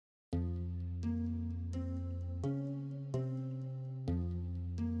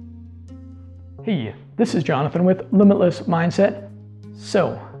Hey, this is Jonathan with Limitless Mindset.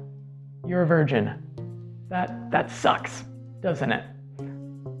 So, you're a virgin. That sucks, doesn't it?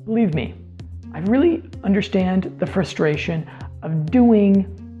 Believe me, I really understand the frustration of doing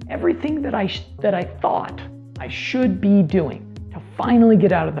everything that I thought I should be doing to finally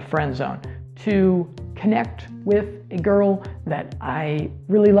get out of the friend zone, to connect with a girl that I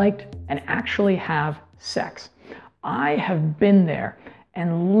really liked and actually have sex. I have been there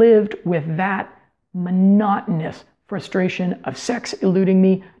and lived with that monotonous frustration of sex eluding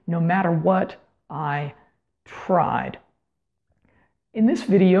me no matter what I tried. In this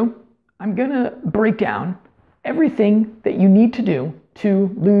video, I'm gonna break down everything that you need to do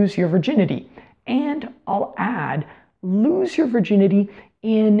to lose your virginity. And I'll add, lose your virginity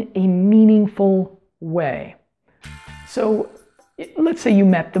in a meaningful way. So let's say you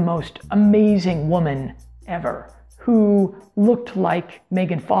met the most amazing woman ever, who looked like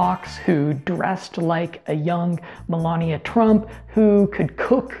Megan Fox, who dressed like a young Melania Trump, who could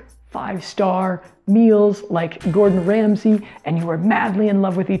cook 5-star meals like Gordon Ramsay, and you were madly in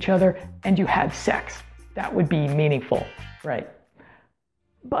love with each other and you had sex. That would be meaningful, right?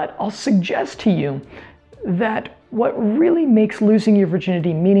 But I'll suggest to you that what really makes losing your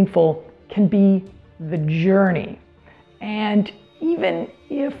virginity meaningful can be the journey. And even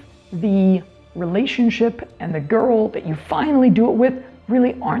if the relationship and the girl that you finally do it with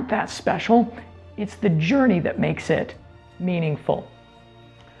really aren't that special, it's the journey that makes it meaningful.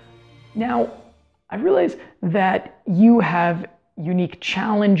 Now, I realize that you have unique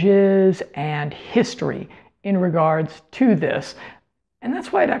challenges and history in regards to this, and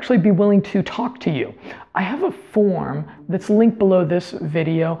that's why I'd actually be willing to talk to you. I have a form that's linked below this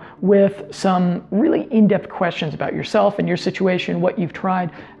video with some really in-depth questions about yourself and your situation, what you've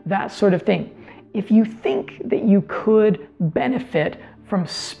tried, that sort of thing. If you think that you could benefit from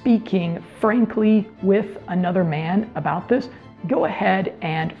speaking frankly with another man about this, go ahead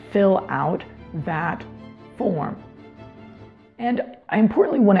and fill out that form. And I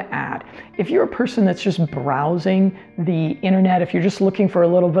importantly want to add, if you're a person that's just browsing the internet, if you're just looking for a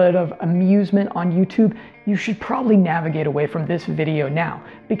little bit of amusement on YouTube, you should probably navigate away from this video now,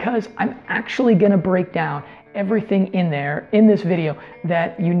 because I'm actually going to break down everything in this video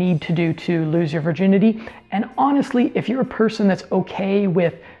that you need to do to lose your virginity. And honestly, if you're a person that's okay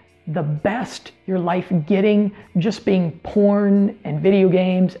with the best your life getting just being porn and video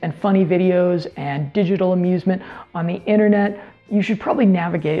games and funny videos and digital amusement on the internet, you should probably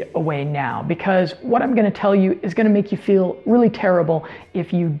navigate away now, because what I'm going to tell you is going to make you feel really terrible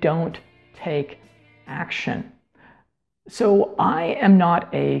if you don't take action. So I am not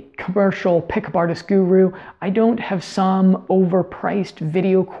a commercial pickup artist guru. I don't have some overpriced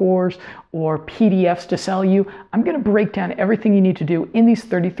video course or PDFs to sell you. I'm going to break down everything you need to do in these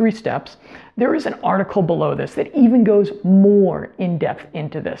 33 steps. There is an article below this that even goes more in depth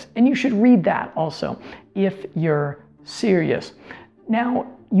into this, and you should read that also if you're serious. Now,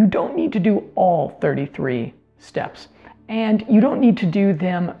 you don't need to do all 33 steps, and you don't need to do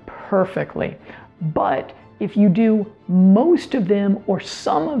them perfectly, but if you do most of them or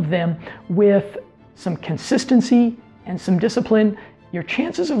some of them with some consistency and some discipline, your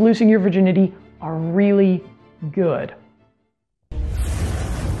chances of losing your virginity are really good.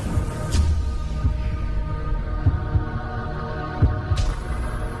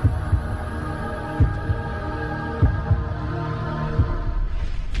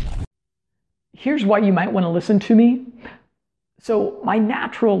 Here's why you might want to listen to me. So my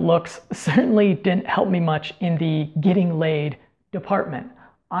natural looks certainly didn't help me much in the getting laid department.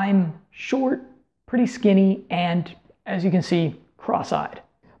 I'm short, pretty skinny, and as you can see, cross-eyed.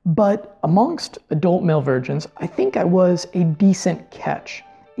 But amongst adult male virgins, I think I was a decent catch.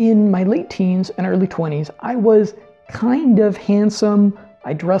 In my late teens and early 20s, I was kind of handsome,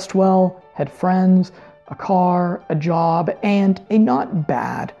 I dressed well, had friends, a car, a job, and a not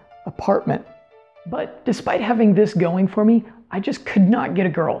bad apartment. But despite having this going for me, I just could not get a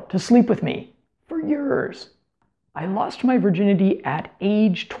girl to sleep with me for years. I lost my virginity at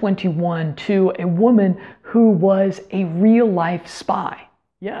age 21 to a woman who was a real-life spy.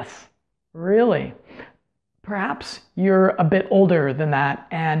 Yes, really. Perhaps you're a bit older than that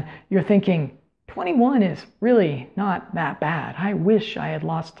and you're thinking, 21 is really not that bad. I wish I had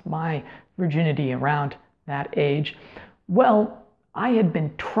lost my virginity around that age. Well, I had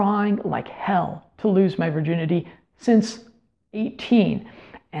been trying like hell to lose my virginity since 18,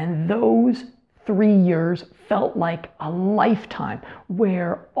 and those 3 years felt like a lifetime,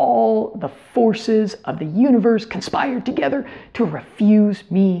 where all the forces of the universe conspired together to refuse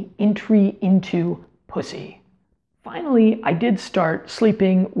me entry into pussy. Finally, I did start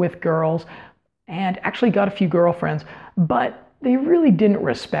sleeping with girls, and actually got a few girlfriends, but they really didn't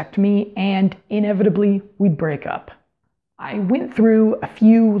respect me, and inevitably we'd break up. I went through a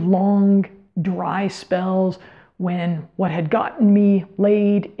few long, dry spells when what had gotten me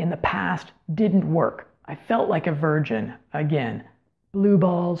laid in the past didn't work. I felt like a virgin again. Blue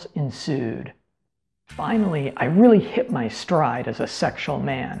balls ensued. Finally, I really hit my stride as a sexual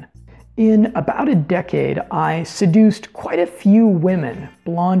man. In about a decade, I seduced quite a few women.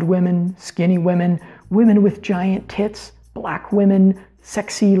 Blonde women, skinny women, women with giant tits, black women,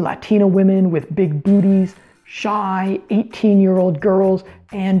 sexy Latina women with big booties, shy 18-year-old girls,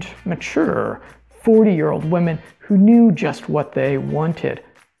 and mature 40-year-old women who knew just what they wanted.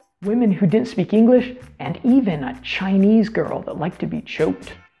 Women who didn't speak English, and even a Chinese girl that liked to be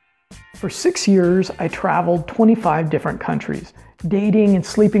choked. For 6 years, I traveled 25 different countries, dating and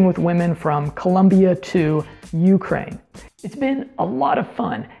sleeping with women from Colombia to Ukraine. It's been a lot of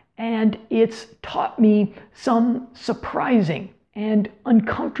fun, and it's taught me some surprising and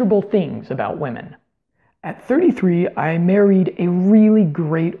uncomfortable things about women. At 33, I married a really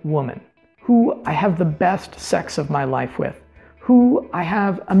great woman who I have the best sex of my life with, who I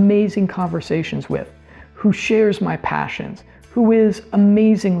have amazing conversations with, who shares my passions, who is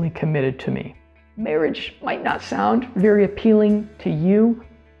amazingly committed to me. Marriage might not sound very appealing to you,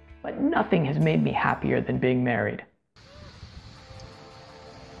 but nothing has made me happier than being married.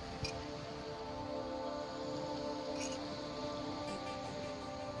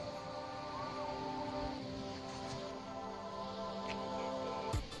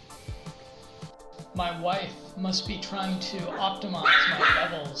 My wife must be trying to optimize my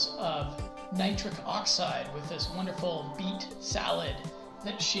levels of nitric oxide with this wonderful beet salad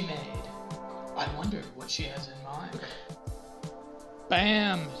that she made. I wonder what she has in mind.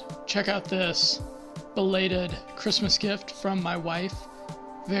 Bam! Check out this belated Christmas gift from my wife.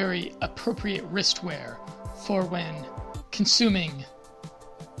 Very appropriate wristwear for when consuming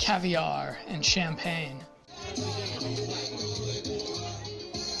caviar and champagne.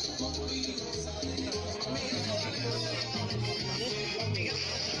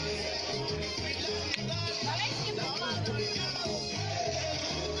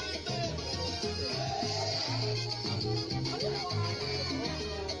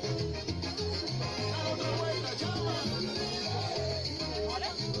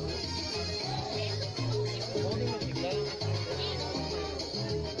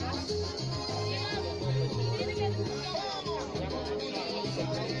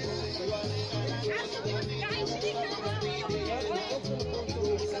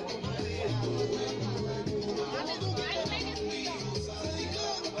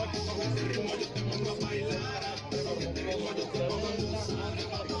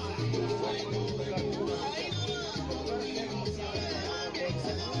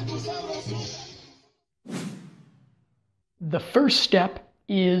 The first step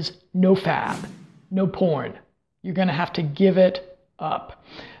is no fab, no porn. You're going to have to give it up.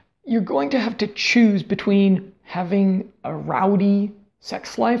 You're going to have to choose between having a rowdy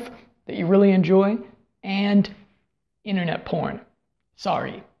sex life that you really enjoy and internet porn.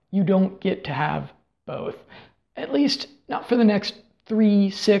 Sorry, you don't get to have both. At least not for the next 3,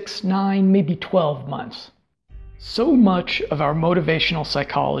 6, 9, maybe 12 months. So much of our motivational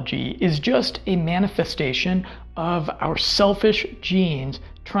psychology is just a manifestation of our selfish genes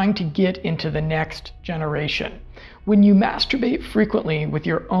trying to get into the next generation. When you masturbate frequently with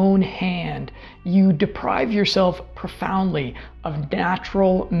your own hand, you deprive yourself profoundly of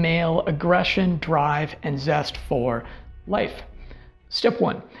natural male aggression, drive, and zest for life. Step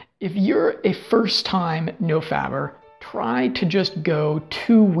 1. If you're a first-time no-fabber, try to just go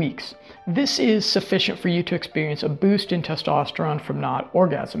 2 weeks. This is sufficient for you to experience a boost in testosterone from not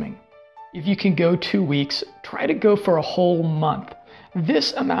orgasming. If you can go 2 weeks, try to go for a whole month.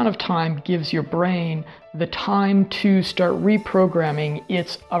 This amount of time gives your brain the time to start reprogramming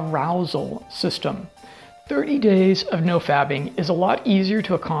its arousal system. 30 days of no fabbing is a lot easier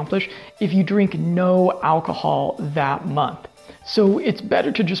to accomplish if you drink no alcohol that month. So it's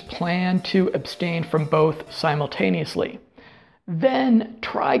better to just plan to abstain from both simultaneously. Then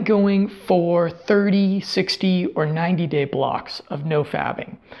try going for 30, 60, or 90-day blocks of no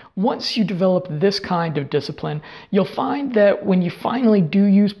fabbing. Once you develop this kind of discipline, you'll find that when you finally do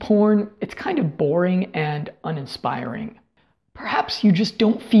use porn, it's kind of boring and uninspiring. Perhaps you just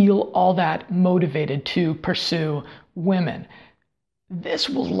don't feel all that motivated to pursue women. This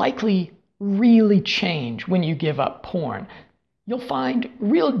will likely really change when you give up porn. You'll find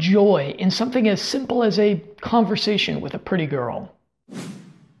real joy in something as simple as a conversation with a pretty girl.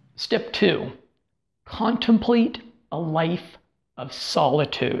 Step 2, contemplate a life of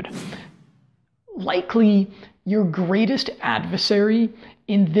solitude. likely your greatest adversary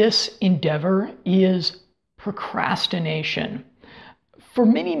in this endeavor is procrastination. For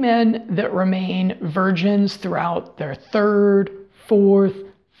many men that remain virgins throughout their third, fourth,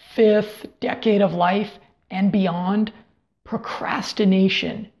 fifth decade of life and beyond,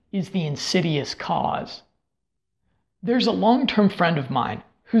 procrastination is the insidious cause. There's a long-term friend of mine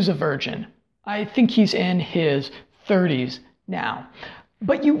who's a virgin. I think he's in his 30s now.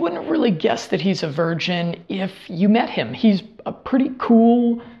 But you wouldn't really guess that he's a virgin if you met him. He's a pretty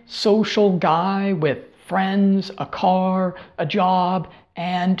cool, social guy with friends, a car, a job,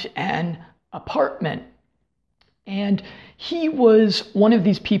 and an apartment. And he was one of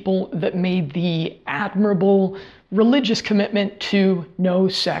these people that made the admirable religious commitment to no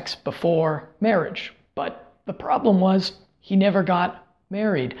sex before marriage. But the problem was he never got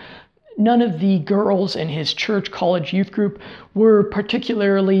married. None of the girls in his church college youth group were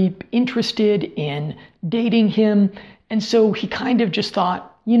particularly interested in dating him. And so he kind of just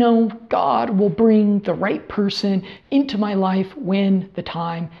thought, you know, God will bring the right person into my life when the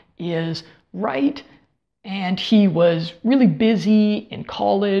time is right. And he was really busy in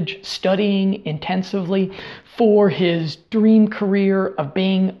college, studying intensively for his dream career of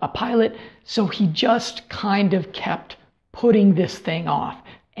being a pilot. So he just kind of kept putting this thing off.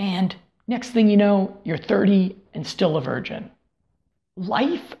 And next thing you know, you're 30 and still a virgin.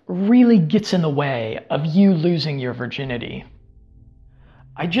 Life really gets in the way of you losing your virginity.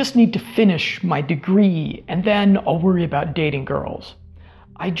 I just need to finish my degree and then I'll worry about dating girls.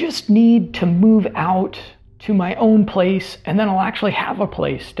 I just need to move out to my own place and then I'll actually have a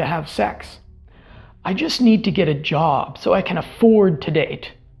place to have sex. I just need to get a job so I can afford to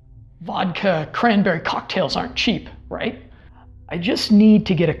date. Vodka cranberry cocktails aren't cheap, right? I just need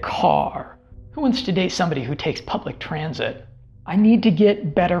to get a car. Who wants to date somebody who takes public transit? I need to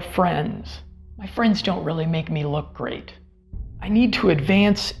get better friends. My friends don't really make me look great. I need to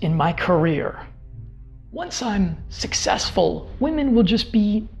advance in my career. Once I'm successful, women will just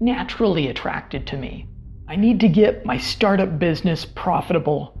be naturally attracted to me. I need to get my startup business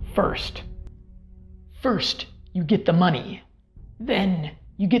profitable first. First, you get the money. Then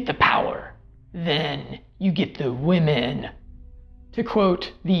you get the power. Then you get the women. To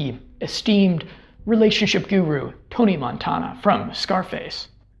quote the esteemed relationship guru Tony Montana from Scarface.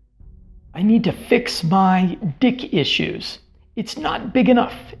 I need to fix my dick issues. It's not big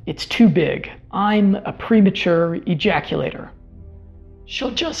enough. It's too big. I'm a premature ejaculator.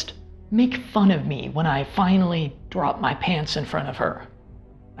 She'll just make fun of me when I finally drop my pants in front of her.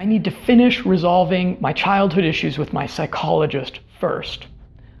 I need to finish resolving my childhood issues with my psychologist first.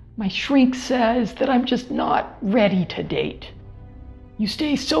 My shrink says that I'm just not ready to date. You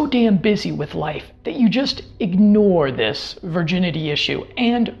stay so damn busy with life that you just ignore this virginity issue,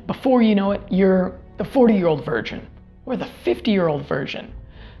 and before you know it, you're the 40-year-old virgin or the 50-year-old virgin.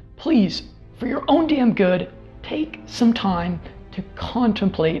 Please, for your own damn good, take some time to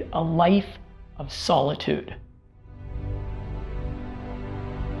contemplate a life of solitude.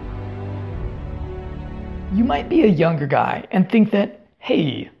 You might be a younger guy and think that,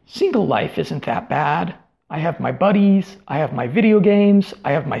 hey, single life isn't that bad. I have my buddies, I have my video games,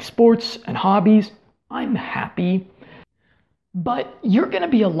 I have my sports and hobbies. I'm happy. But you're going to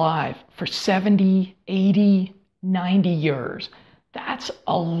be alive for 70, 80, 90 years. That's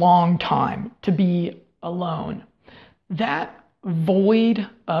a long time to be alone. That void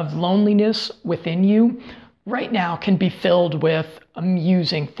of loneliness within you right now can be filled with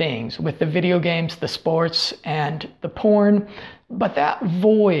amusing things, with the video games, the sports, and the porn. But that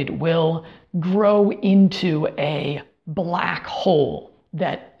void will grow into a black hole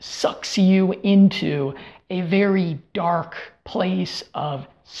that sucks you into a very dark place of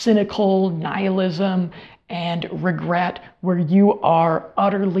cynical nihilism and regret where you are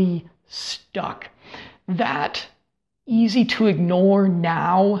utterly stuck. That easy to ignore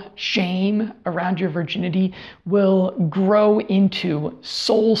now shame around your virginity will grow into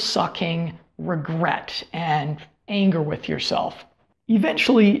soul-sucking regret and anger with yourself.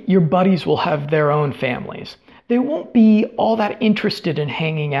 Eventually, your buddies will have their own families. They won't be all that interested in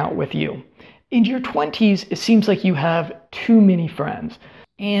hanging out with you. In your 20s, it seems like you have too many friends,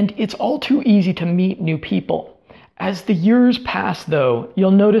 and it's all too easy to meet new people. As the years pass, though,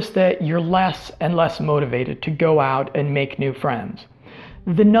 you'll notice that you're less and less motivated to go out and make new friends.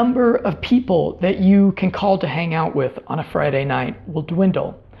 The number of people that you can call to hang out with on a Friday night will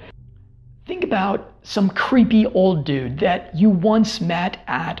dwindle. Think about some creepy old dude that you once met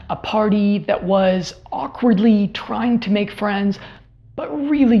at a party that was awkwardly trying to make friends, but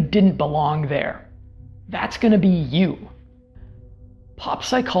really didn't belong there. That's going to be you. Pop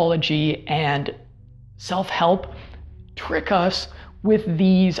psychology and self-help trick us with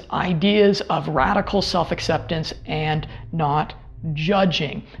these ideas of radical self-acceptance and not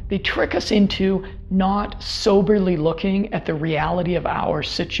judging. They trick us into not soberly looking at the reality of our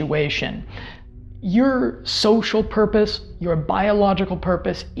situation. Your social purpose, your biological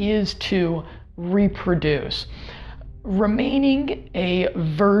purpose is to reproduce. Remaining a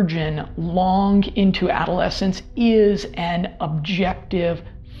virgin long into adolescence is an objective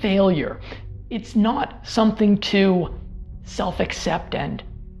failure. It's not something to self-accept and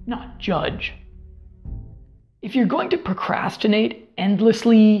not judge. If you're going to procrastinate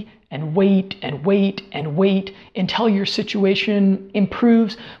endlessly and wait and wait and wait until your situation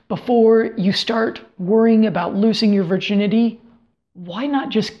improves before you start worrying about losing your virginity, why not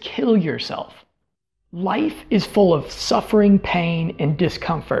just kill yourself? Life is full of suffering, pain, and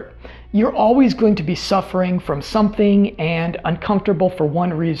discomfort. You're always going to be suffering from something and uncomfortable for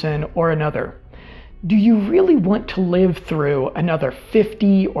one reason or another. Do you really want to live through another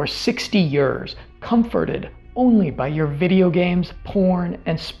 50 or 60 years comforted only by your video games, porn,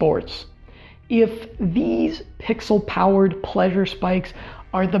 and sports? If these pixel-powered pleasure spikes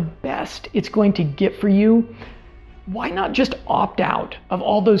are the best it's going to get for you, why not just opt out of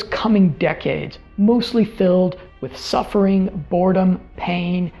all those coming decades, mostly filled with suffering, boredom,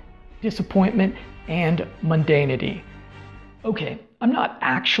 pain, disappointment, and mundanity? Okay, I'm not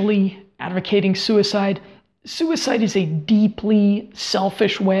actually advocating suicide. Suicide is a deeply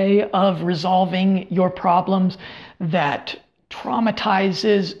selfish way of resolving your problems that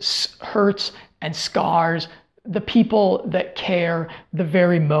traumatizes, hurts, and scars the people that care the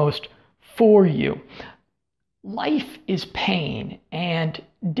very most for you. Life is pain and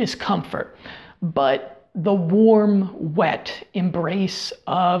discomfort, but the warm, wet embrace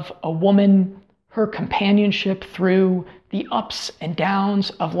of a woman, her companionship through the ups and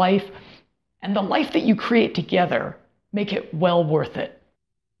downs of life, and the life that you create together make it well worth it.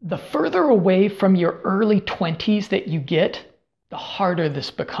 The further away from your early 20s that you get, the harder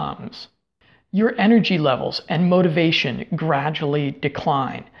this becomes. Your energy levels and motivation gradually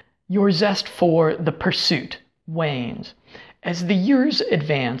decline. Your zest for the pursuit wanes. As the years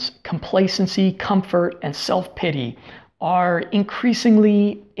advance, complacency, comfort, and self-pity are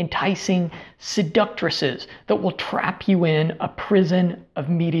increasingly enticing seductresses that will trap you in a prison of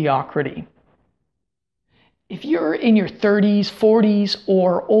mediocrity. If you're in your 30s, 40s,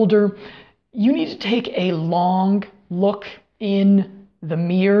 or older, you need to take a long look in the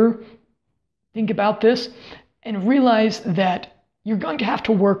mirror, think about this, and realize that you're going to have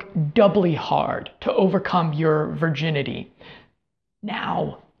to work doubly hard to overcome your virginity.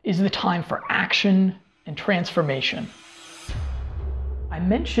 Now is the time for action and transformation. I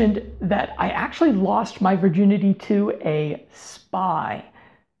mentioned that I actually lost my virginity to a spy.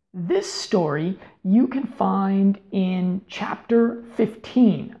 This story you can find in chapter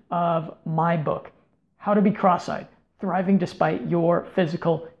 15 of my book, How to Be Cross-Eyed, Thriving Despite Your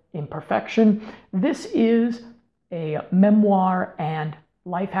Physical Imperfection. This is a memoir and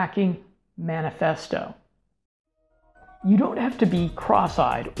life hacking manifesto. You don't have to be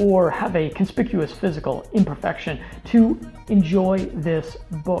cross-eyed or have a conspicuous physical imperfection to enjoy this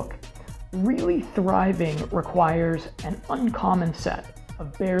book. Really thriving requires an uncommon set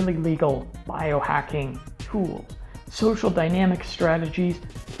of barely legal biohacking tools, social dynamic strategies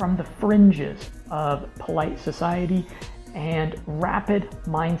from the fringes of polite society, and rapid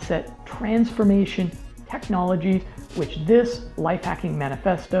mindset transformation technologies, which this life hacking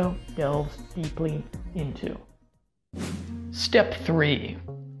manifesto delves deeply into. Step 3.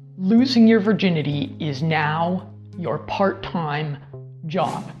 Losing your virginity is now your part-time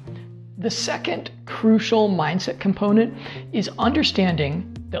job. The second crucial mindset component is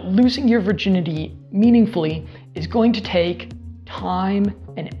understanding that losing your virginity meaningfully is going to take time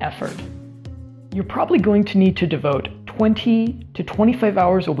and effort. You're probably going to need to devote 20 to 25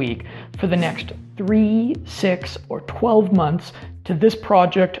 hours a week for the next 3, 6, or 12 months to this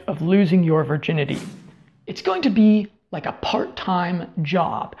project of losing your virginity. It's going to be like a part-time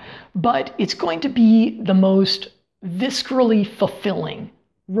job, but it's going to be the most viscerally fulfilling,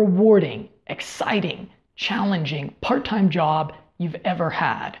 rewarding, exciting, challenging part-time job you've ever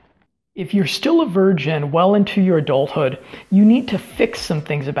had. If you're still a virgin well into your adulthood, you need to fix some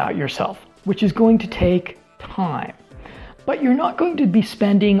things about yourself, which is going to take time. But you're not going to be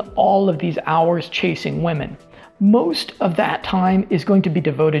spending all of these hours chasing women. Most of that time is going to be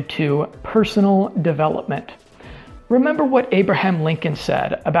devoted to personal development. Remember what Abraham Lincoln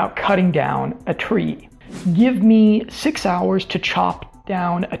said about cutting down a tree. Give me 6 hours to chop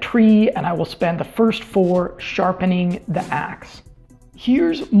down a tree and I will spend the first 4 sharpening the axe.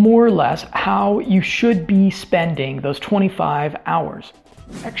 Here's more or less how you should be spending those 25 hours.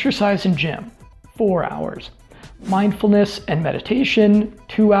 Exercise and gym, 4 hours. Mindfulness and meditation,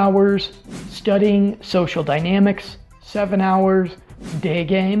 2 hours. Studying social dynamics, 7 hours. Day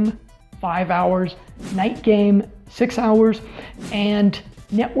game, 5 hours. Night game, 6 hours. And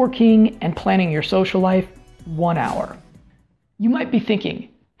networking and planning your social life, 1 hour. You might be thinking,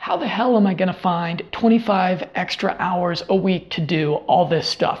 how the hell am I going to find 25 extra hours a week to do all this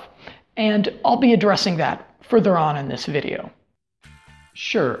stuff? And I'll be addressing that further on in this video.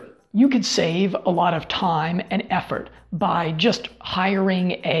 Sure, you could save a lot of time and effort by just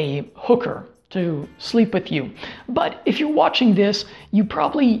hiring a hooker to sleep with you. But if you're watching this, you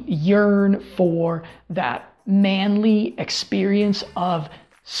probably yearn for that manly experience of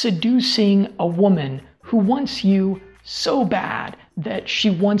seducing a woman who wants you so bad that she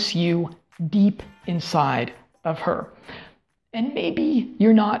wants you deep inside of her. And maybe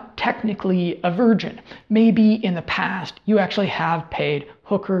you're not technically a virgin. Maybe in the past you actually have paid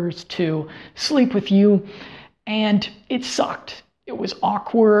hookers to sleep with you and it sucked. It was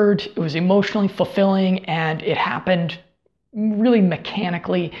awkward, it was emotionally fulfilling, and it happened really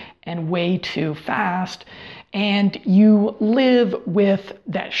mechanically and way too fast. And you live with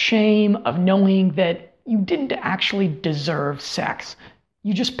that shame of knowing that you didn't actually deserve sex.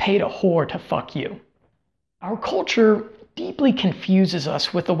 You just paid a whore to fuck you. Our culture deeply confuses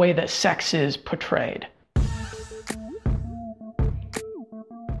us with the way that sex is portrayed.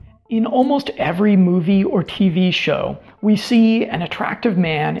 In almost every movie or TV show, we see an attractive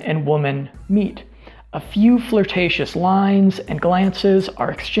man and woman meet. A few flirtatious lines and glances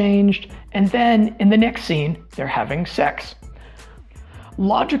are exchanged, and then in the next scene, they're having sex.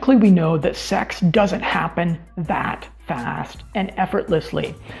 Logically, we know that sex doesn't happen that fast and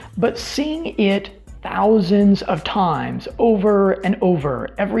effortlessly, but seeing it thousands of times over and over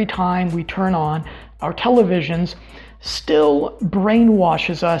every time we turn on our televisions still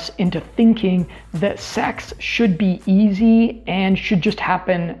brainwashes us into thinking that sex should be easy and should just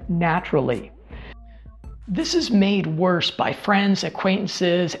happen naturally. This is made worse by friends,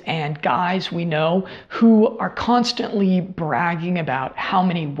 acquaintances, and guys we know who are constantly bragging about how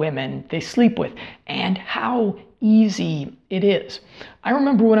many women they sleep with and how easy it is. I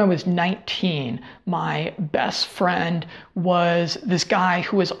remember when I was 19, my best friend was this guy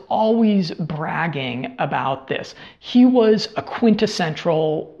who was always bragging about this. He was a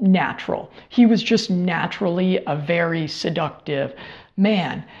quintessential natural. He was just naturally a very seductive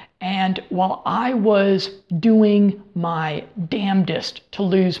man. And while I was doing my damnedest to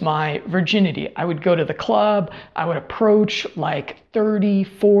lose my virginity, I would go to the club, I would approach like 30,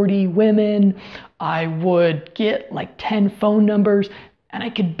 40 women, I would get like 10 phone numbers, and I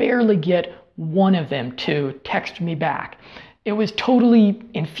could barely get one of them to text me back. It was totally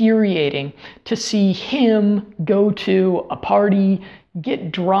infuriating to see him go to a party,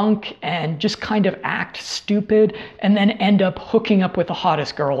 get drunk, and just kind of act stupid, and then end up hooking up with the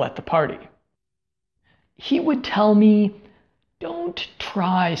hottest girl at the party. He would tell me, "Don't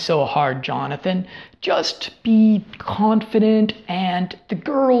try so hard, Jonathan. Just be confident and the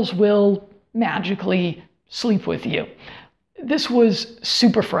girls will magically sleep with you." This was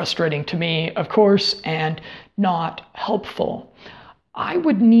super frustrating to me, of course, and not helpful. I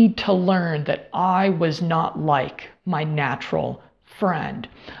would need to learn that I was not like my natural friend.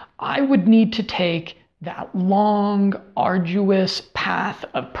 I would need to take that long, arduous path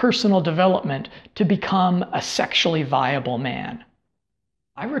of personal development to become a sexually viable man.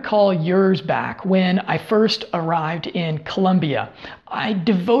 I recall years back when I first arrived in Colombia, I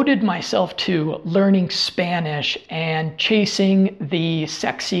devoted myself to learning Spanish and chasing the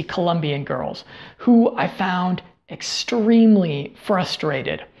sexy Colombian girls, who I found extremely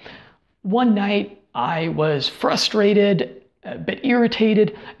frustrated. One night I was frustrated, a bit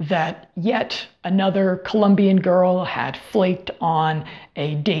irritated that yet another Colombian girl had flaked on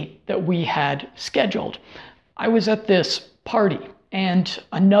a date that we had scheduled. I was at this party and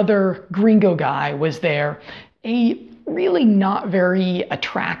another gringo guy was there, a really not very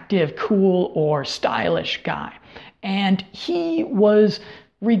attractive, cool, or stylish guy. And he was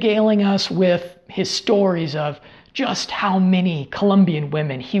regaling us with his stories of just how many Colombian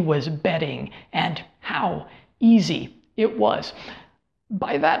women he was betting and how easy it was.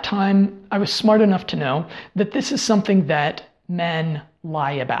 By that time, I was smart enough to know that this is something that men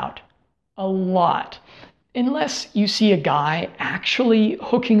lie about a lot. Unless you see a guy actually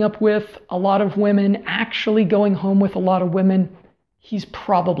hooking up with a lot of women, actually going home with a lot of women, he's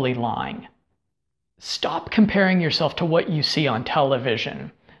probably lying. Stop comparing yourself to what you see on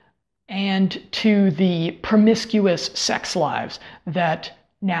television. and to the promiscuous sex lives that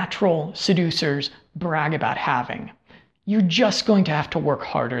natural seducers brag about having. You're just going to have to work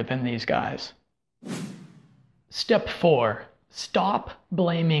harder than these guys. Step 4, stop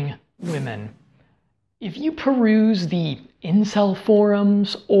blaming women. If you peruse the incel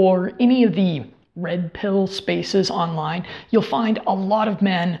forums or any of the red pill spaces online, you'll find a lot of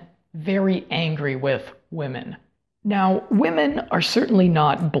men very angry with women. Now, women are certainly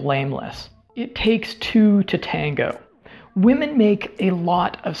not blameless. It takes two to tango. Women make a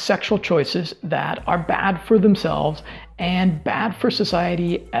lot of sexual choices that are bad for themselves and bad for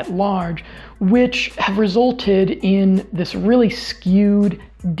society at large, which have resulted in this really skewed,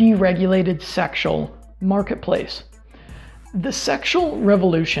 deregulated sexual marketplace. The sexual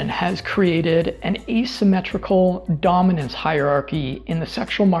revolution has created an asymmetrical dominance hierarchy in the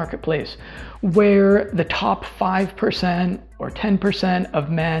sexual marketplace where the top 5% or 10%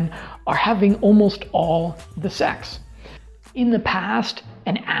 of men are having almost all the sex. In the past,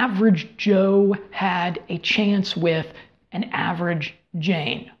 an average Joe had a chance with an average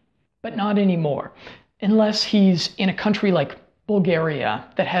Jane, but not anymore, unless he's in a country like Bulgaria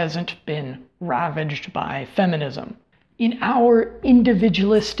that hasn't been ravaged by feminism. In our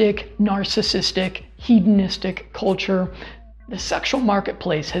individualistic, narcissistic, hedonistic culture, the sexual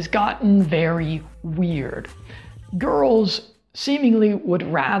marketplace has gotten very weird. Girls seemingly would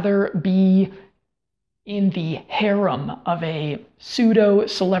rather be in the harem of a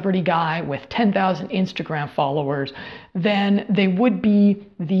pseudo-celebrity guy with 10,000 Instagram followers than they would be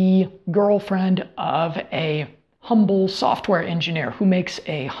the girlfriend of a humble software engineer who makes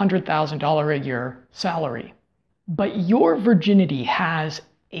a $100,000 a year salary. But your virginity has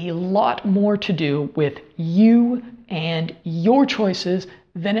a lot more to do with you and your choices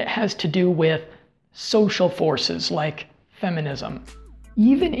than it has to do with social forces like feminism.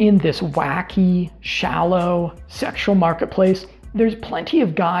 Even in this wacky, shallow sexual marketplace, there's plenty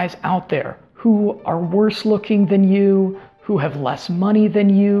of guys out there who are worse looking than you, who have less money than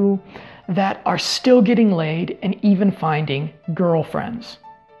you, that are still getting laid and even finding girlfriends.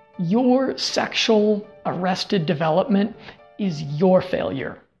 Your sexual arrested development is your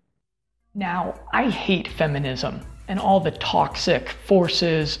failure. Now, I hate feminism and all the toxic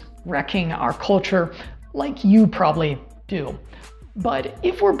forces wrecking our culture like you probably do. But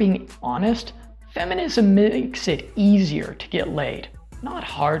if we're being honest, feminism makes it easier to get laid, not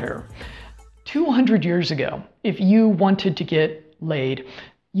harder. 200 years ago, if you wanted to get laid,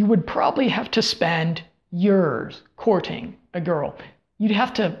 you would probably have to spend years courting a girl. You'd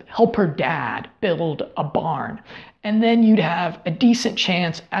have to help her dad build a barn, and then you'd have a decent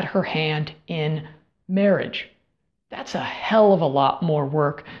chance at her hand in marriage. That's a hell of a lot more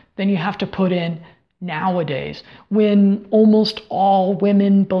work than you have to put in nowadays, when almost all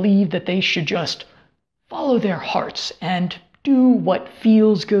women believe that they should just follow their hearts and do what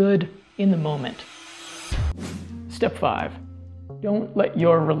feels good in the moment. Step 5. Don't let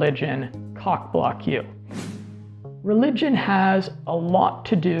your religion cock-block you. Religion has a lot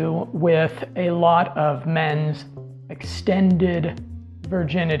to do with a lot of men's extended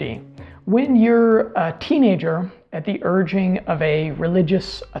virginity. When you're a teenager, at the urging of a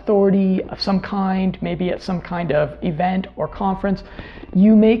religious authority of some kind, maybe at some kind of event or conference,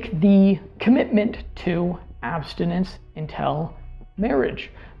 you make the commitment to abstinence until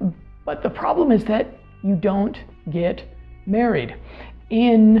marriage. But the problem is that you don't get married.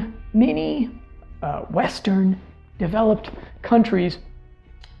 In many Western developed countries,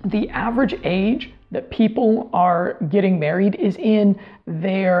 the average age that people are getting married is in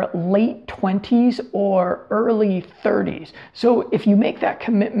their late 20s or early 30s. So if you make that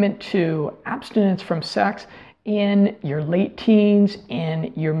commitment to abstinence from sex in your late teens,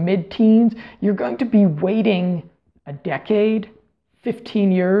 in your mid-teens, you're going to be waiting a decade,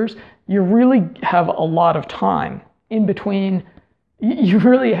 15 years. You really have a lot of time in between. You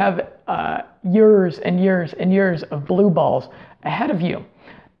really have years and years and years of blue balls ahead of you.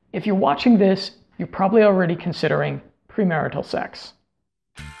 If you're watching this, you're probably already considering premarital sex.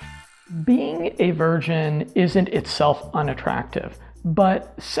 Being a virgin isn't itself unattractive,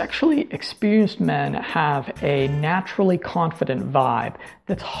 but sexually experienced men have a naturally confident vibe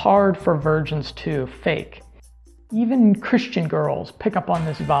that's hard for virgins to fake. Even Christian girls pick up on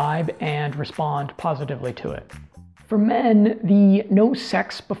this vibe and respond positively to it. For men, the no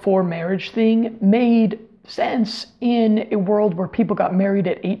sex before marriage thing made sense in a world where people got married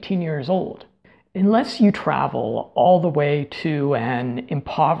at 18 years old. Unless you travel all the way to an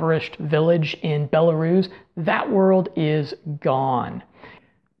impoverished village in Belarus, that world is gone.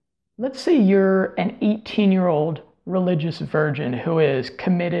 Let's say you're an 18-year-old religious virgin who is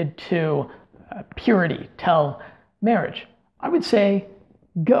committed to purity till marriage, I would say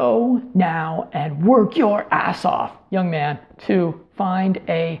go now and work your ass off, young man, to find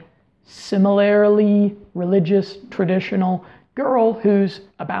a similarly religious, traditional girl who's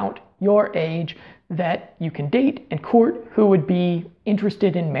about your age that you can date and court, who would be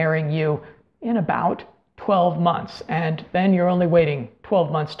interested in marrying you in about 12 months. And then you're only waiting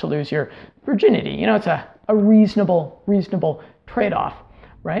 12 months to lose your virginity. You know, it's a reasonable trade-off,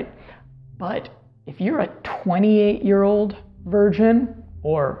 right? But if you're a 28-year-old virgin,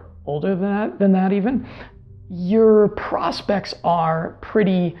 or older than that even, your prospects are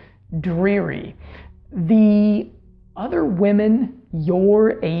pretty dreary. The other women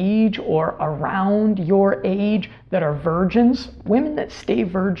your age or around your age that are virgins, women that stay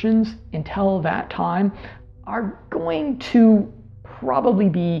virgins until that time, are going to probably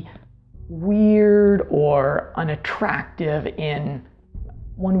be weird or unattractive in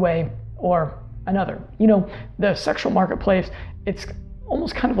one way or another. You know, the sexual marketplace, it's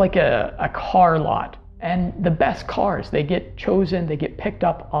almost kind of like a car lot. And the best cars, they get chosen, they get picked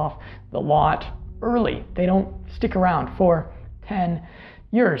up off the lot early. They don't stick around for 10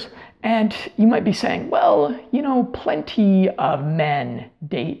 years. And you might be saying, well, you know, plenty of men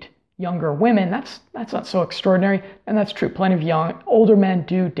date younger women. That's not so extraordinary. And that's true. Plenty of older men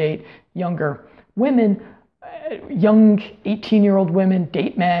do date younger women. Young 18-year-old women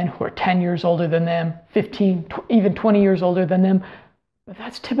date men who are 10 years older than them, 15, even 20 years older than them. But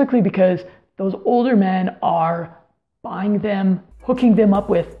that's typically because those older men are buying them, hooking them up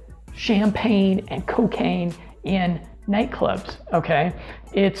with champagne and cocaine in nightclubs, okay?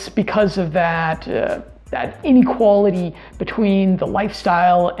 It's because of that inequality between the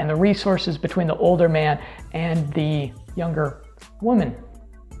lifestyle and the resources between the older man and the younger woman.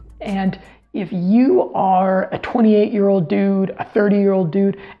 And if you are a 28-year-old dude, a 30-year-old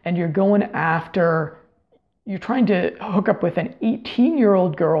dude, and you're trying to hook up with an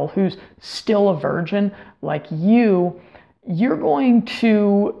 18-year-old girl who's still a virgin like you're going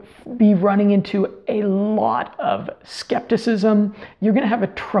to be running into a lot of skepticism. You're going to have a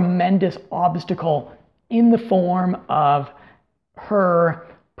tremendous obstacle in the form of her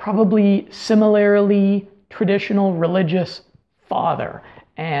probably similarly traditional religious father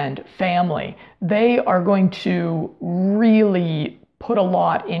and family. They are going to really put a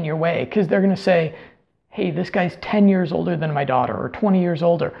lot in your way because they're going to say, hey, this guy's 10 years older than my daughter, or 20 years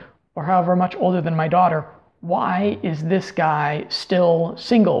older, or however much older than my daughter. Why is this guy still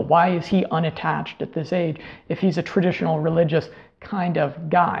single? Why is he unattached at this age if he's a traditional religious kind of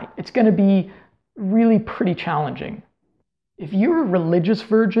guy? It's going to be really pretty challenging. If you're a religious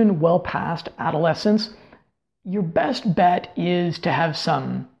virgin well past adolescence, your best bet is to have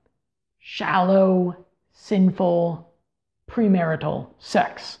some shallow, sinful, premarital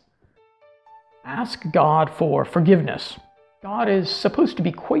sex. Ask God for forgiveness. God is supposed to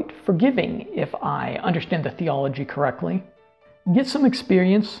be quite forgiving, if I understand the theology correctly. Get some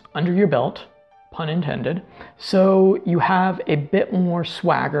experience under your belt, pun intended, so you have a bit more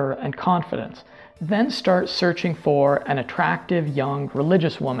swagger and confidence. Then start searching for an attractive young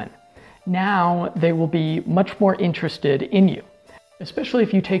religious woman. Now they will be much more interested in you, especially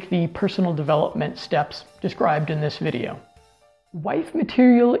if you take the personal development steps described in this video. Wife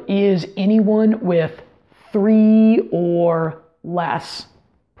material is anyone with 3 or less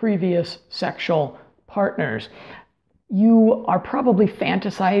previous sexual partners. You are probably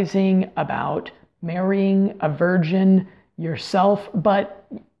fantasizing about marrying a virgin yourself, but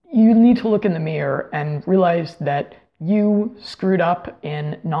you need to look in the mirror and realize that you screwed up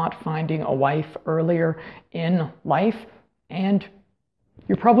in not finding a wife earlier in life, and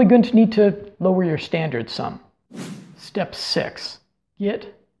you're probably going to need to lower your standards some. Step 6,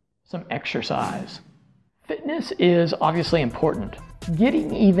 get some exercise. Fitness is obviously important.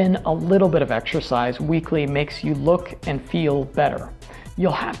 Getting even a little bit of exercise weekly makes you look and feel better.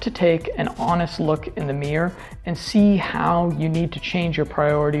 You'll have to take an honest look in the mirror and see how you need to change your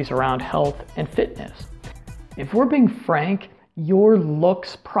priorities around health and fitness. If we're being frank, your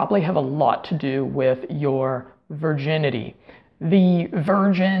looks probably have a lot to do with your virginity. The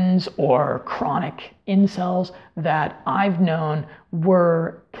virgins or chronic incels that I've known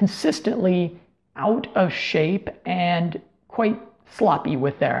were consistently out of shape and quite sloppy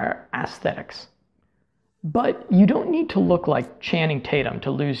with their aesthetics. But you don't need to look like Channing Tatum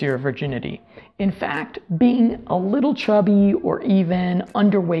to lose your virginity. In fact, being a little chubby or even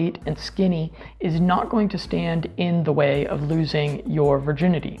underweight and skinny is not going to stand in the way of losing your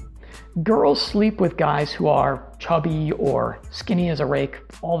virginity. Girls sleep with guys who are chubby or skinny as a rake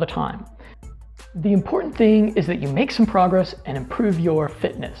all the time. The important thing is that you make some progress and improve your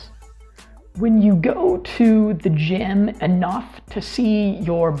fitness. When you go to the gym enough to see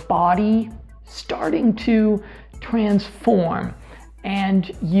your body starting to transform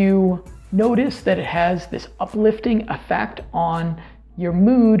and you notice that it has this uplifting effect on your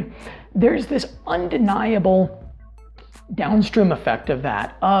mood, there's this undeniable downstream effect of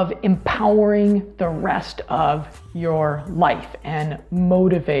that, of empowering the rest of your life and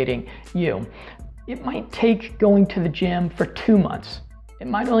motivating you. It might take going to the gym for 2 months. It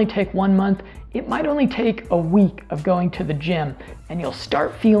might only take 1 month. It might only take a week of going to the gym, and you'll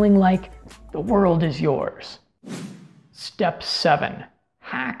start feeling like the world is yours. Step 7,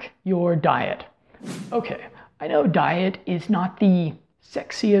 hack your diet. Okay, I know diet is not the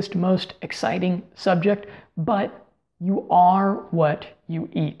sexiest, most exciting subject, but you are what you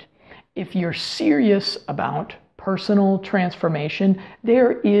eat. If you're serious about personal transformation,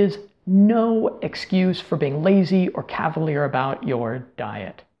 there is no excuse for being lazy or cavalier about your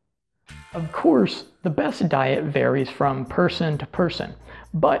diet. Of course, the best diet varies from person to person,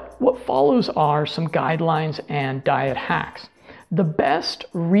 but what follows are some guidelines and diet hacks. The best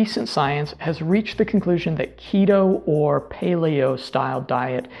recent science has reached the conclusion that keto or paleo style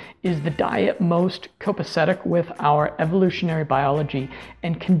diet is the diet most copacetic with our evolutionary biology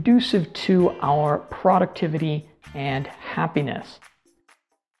and conducive to our productivity and happiness.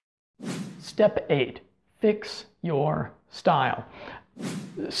 Step 8, fix your style.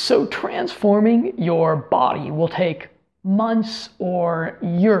 So transforming your body will take months or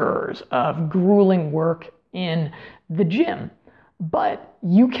years of grueling work in the gym, but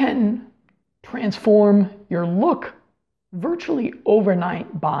you can transform your look virtually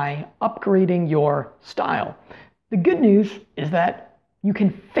overnight by upgrading your style. The good news is that you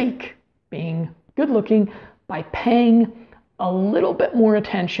can fake being good looking by paying a little bit more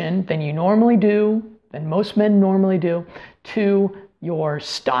attention than you normally do, than most men normally do, to your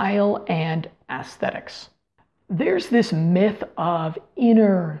style and aesthetics. There's this myth of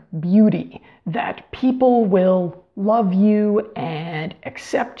inner beauty, that people will love you and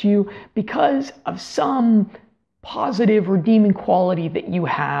accept you because of some positive redeeming quality that you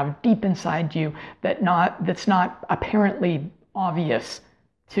have deep inside you that's not apparently obvious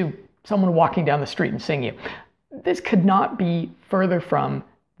to someone walking down the street and seeing you. This could not be further from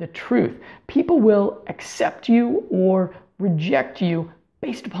the truth. People will accept you or reject you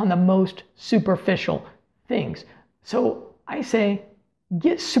based upon the most superficial things. So I say,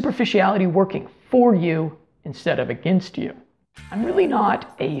 get superficiality working for you instead of against you. I'm really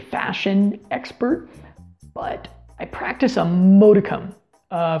not a fashion expert, but I practice a modicum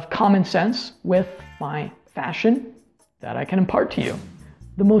of common sense with my fashion that I can impart to you.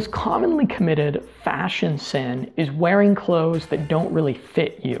 The most commonly committed fashion sin is wearing clothes that don't really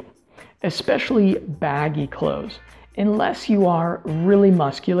fit you, especially baggy clothes. Unless you are really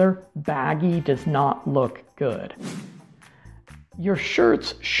muscular, baggy does not look good. Your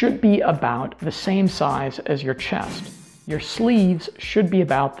shirts should be about the same size as your chest. Your sleeves should be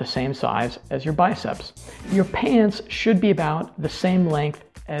about the same size as your biceps. Your pants should be about the same length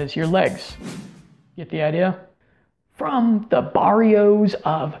as your legs. Get the idea? From the barrios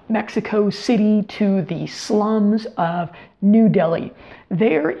of Mexico City to the slums of New Delhi,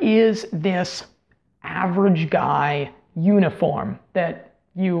 there is this average guy uniform that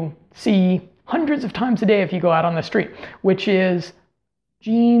you see hundreds of times a day if you go out on the street, which is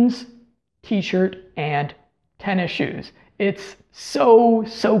jeans, t-shirt, and tennis shoes. It's so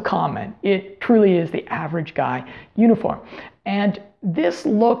common. It truly is the average guy uniform. And this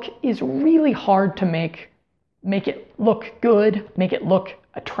look is really hard to make it look good, make it look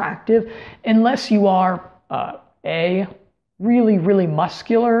attractive, unless you are A, really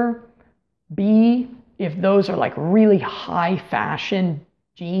muscular, B, if those are like really high fashion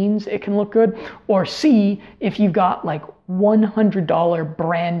jeans, it can look good, or C, if you've got like $100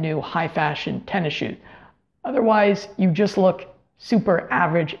 brand new high fashion tennis shoes. Otherwise, you just look super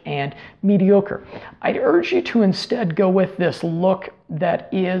average and mediocre. I'd urge you to instead go with this look that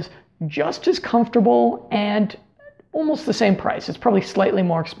is just as comfortable and almost the same price. It's probably slightly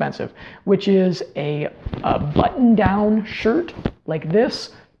more expensive, which is a button-down shirt like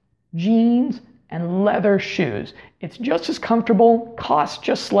this, jeans, and leather shoes. It's just as comfortable, costs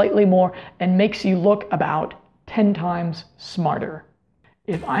just slightly more, and makes you look about 10 times smarter.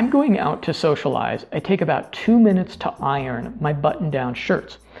 If I'm going out to socialize, I take about 2 minutes to iron my button-down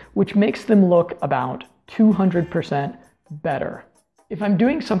shirts, which makes them look about 200% better. If I'm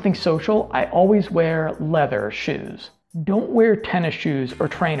doing something social, I always wear leather shoes. Don't wear tennis shoes or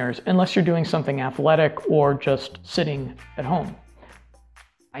trainers unless you're doing something athletic or just sitting at home.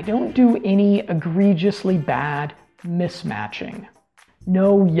 I don't do any egregiously bad mismatching.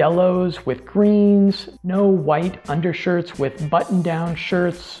 No yellows with greens, no white undershirts with button-down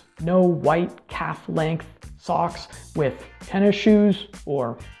shirts, no white calf-length socks with tennis shoes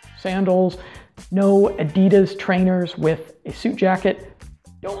or sandals, no Adidas trainers with a suit jacket.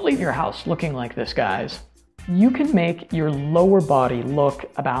 Don't leave your house looking like this, guys. You can make your lower body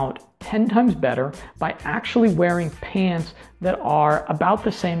look about 10 times better by actually wearing pants that are about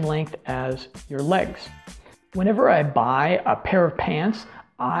the same length as your legs. Whenever I buy a pair of pants,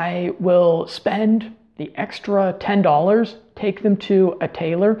 I will spend the extra $10, take them to a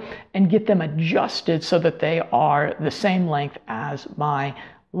tailor, and get them adjusted so that they are the same length as my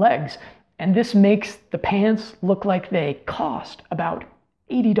legs. And this makes the pants look like they cost about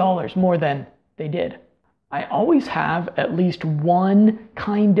 $80 more than they did. I always have at least one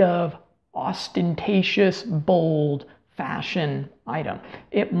kind of ostentatious, bold fashion item.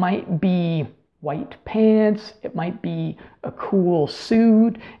 It might be white pants, it might be a cool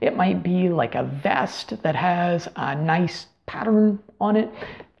suit, it might be like a vest that has a nice pattern on it.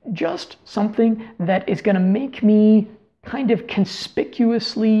 Just something that is going to make me kind of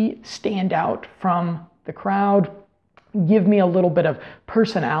conspicuously stand out from the crowd, give me a little bit of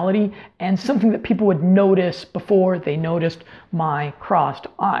personality, and something that people would notice before they noticed my crossed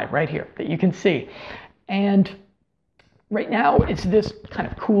eye right here that you can see. And right now it's this kind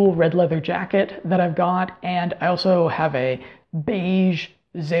of cool red leather jacket that I've got, and I also have a beige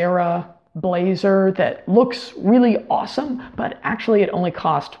Zara blazer that looks really awesome, but actually it only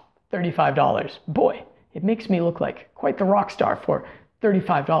cost $35. Boy, it makes me look like quite the rock star for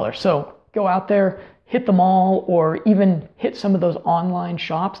 $35. So go out there, hit the mall, or even hit some of those online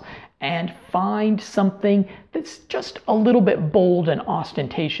shops and find something that's just a little bit bold and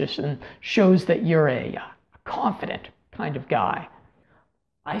ostentatious and shows that you're a confident kind of guy.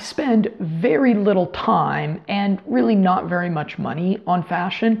 I spend very little time and really not very much money on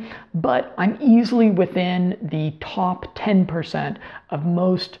fashion, but I'm easily within the top 10% of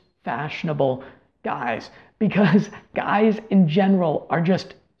most fashionable guys, because guys in general are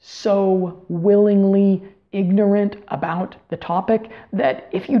just so willingly ignorant about the topic that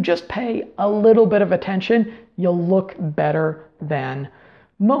if you just pay a little bit of attention, you'll look better than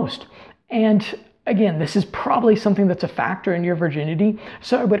most. And again, this is probably something that's a factor in your virginity,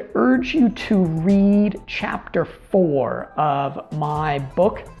 so I would urge you to read chapter 4 of my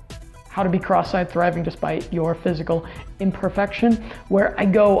book, How to Be Cross-Eyed Thriving Despite Your Physical Imperfection, where I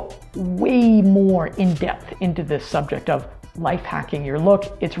go way more in depth into this subject of life hacking your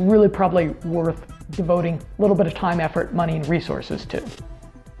look. It's really probably worth devoting a little bit of time, effort, money, and resources to.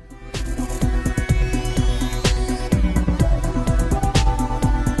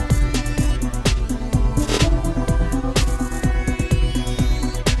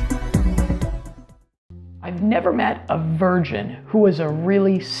 I've never met a virgin who was a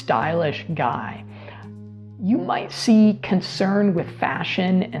really stylish guy. You might see concern with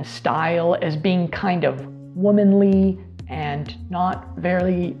fashion and style as being kind of womanly and not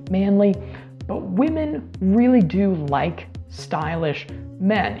very manly, but women really do like stylish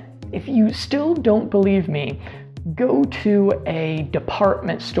men. If you still don't believe me, go to a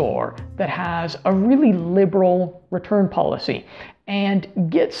department store that has a really liberal return policy and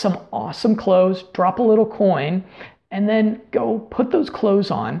get some awesome clothes, drop a little coin, and then go put those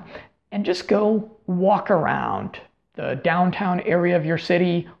clothes on and just go walk around the downtown area of your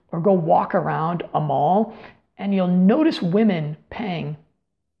city or go walk around a mall, and you'll notice women paying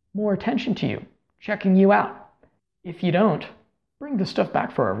more attention to you, checking you out. If you don't, bring the stuff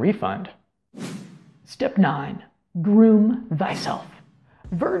back for a refund. Step 9, groom thyself.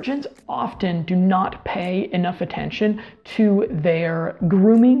 Virgins often do not pay enough attention to their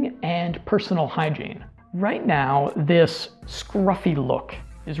grooming and personal hygiene. Right now, this scruffy look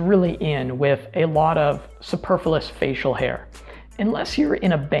is really in with a lot of superfluous facial hair. Unless you're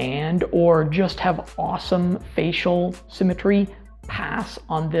in a band or just have awesome facial symmetry, pass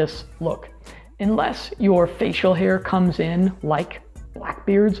on this look. Unless your facial hair comes in like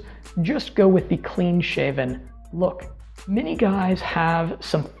Blackbeard's, just go with the clean-shaven look. Many guys have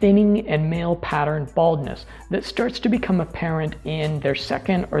some thinning and male pattern baldness that starts to become apparent in their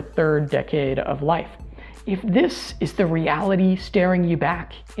second or third decade of life. If this is the reality staring you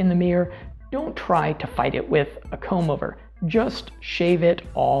back in the mirror, don't try to fight it with a comb over. Just shave it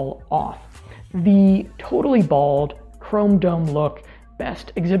all off. The totally bald, chrome dome look,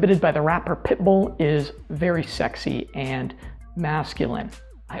 best exhibited by the rapper Pitbull, is very sexy and masculine.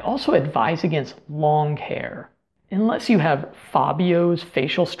 I also advise against long hair. Unless you have Fabio's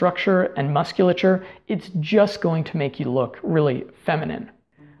facial structure and musculature, it's just going to make you look really feminine.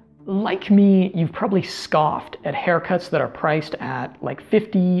 Like me, you've probably scoffed at haircuts that are priced at like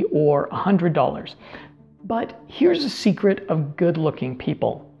 $50 or $100. But here's a secret of good-looking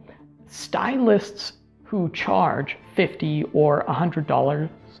people. Stylists who charge $50 or $100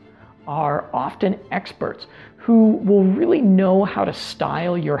 are often experts who will really know how to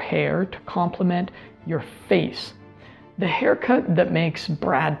style your hair to complement your face. The haircut that makes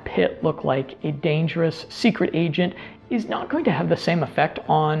Brad Pitt look like a dangerous secret agent is not going to have the same effect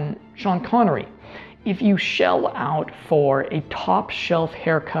on Sean Connery. If you shell out for a top-shelf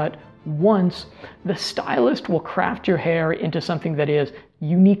haircut once, the stylist will craft your hair into something that is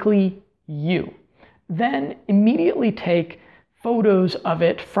uniquely you. Then immediately take photos of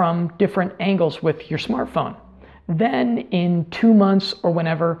it from different angles with your smartphone. Then in 2 months or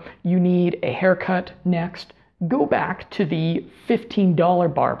whenever you need a haircut next, go back to the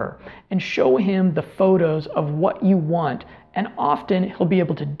 $15 barber and show him the photos of what you want, and often he'll be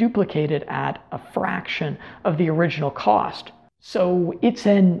able to duplicate it at a fraction of the original cost. So it's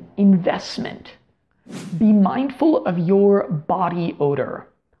an investment. Be mindful of your body odor.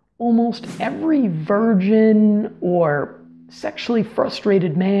 Almost every virgin or sexually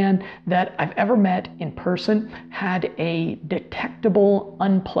frustrated man that I've ever met in person had a detectable,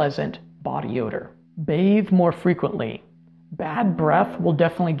 unpleasant body odor. Bathe more frequently. Bad breath will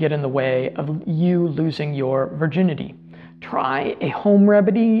definitely get in the way of you losing your virginity. Try a home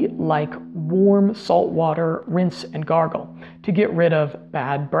remedy like warm salt water, rinse and gargle to get rid of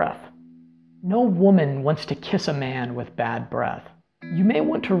bad breath. No woman wants to kiss a man with bad breath. You may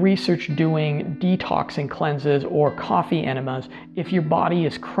want to research doing detoxing cleanses or coffee enemas if your body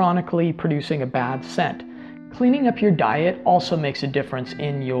is chronically producing a bad scent. Cleaning up your diet also makes a difference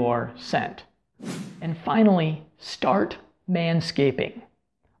in your scent. And finally, start manscaping.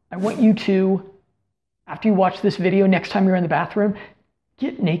 I want you to, after you watch this video, next time you're in the bathroom,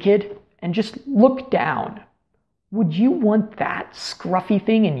 get naked and just look down. Would you want that scruffy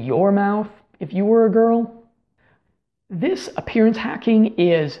thing in your mouth if you were a girl? This appearance hacking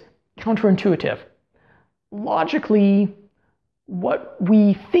is counterintuitive. Logically, what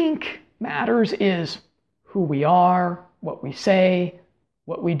we think matters is who we are, what we say,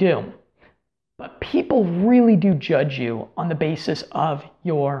 what we do. But people really do judge you on the basis of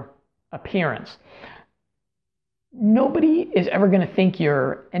your appearance. Nobody is ever going to think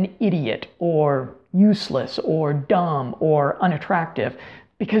you're an idiot or useless or dumb or unattractive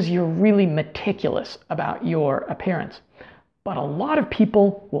because you're really meticulous about your appearance. But a lot of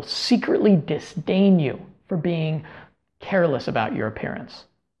people will secretly disdain you for being careless about your appearance.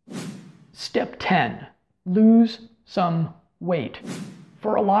 Step 10, lose some weight.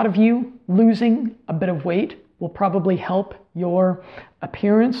 For a lot of you, losing a bit of weight will probably help your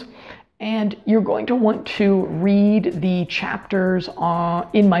appearance. And you're going to want to read the chapters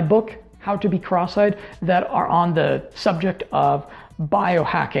in my book, How to Be Cross-Eyed, that are on the subject of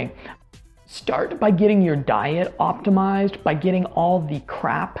biohacking. Start by getting your diet optimized, by getting all the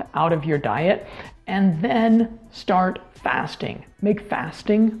crap out of your diet, and then start fasting. Make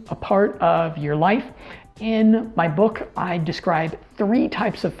fasting a part of your life. In my book, I describe 3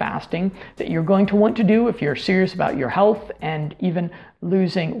 types of fasting that you're going to want to do if you're serious about your health and even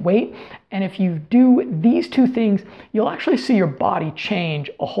losing weight. And if you do these 2 things, you'll actually see your body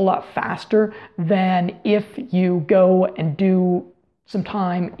change a whole lot faster than if you go and do some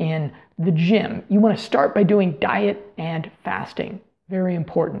time in the gym. You want to start by doing diet and fasting. Very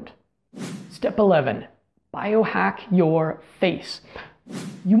important. Step 11, biohack your face.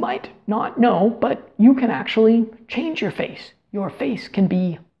 You might not know, but you can actually change your face. Your face can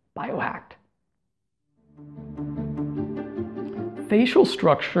be biohacked. Facial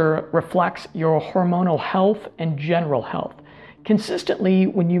structure reflects your hormonal health and general health. Consistently,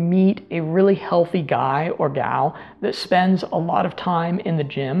 when you meet a really healthy guy or gal that spends a lot of time in the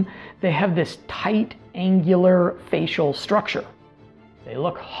gym, they have this tight, angular facial structure. They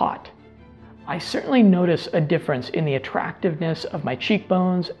look hot. I certainly notice a difference in the attractiveness of my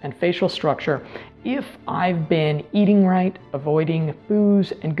cheekbones and facial structure if I've been eating right, avoiding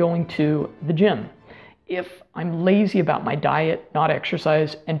booze, and going to the gym. If I'm lazy about my diet, not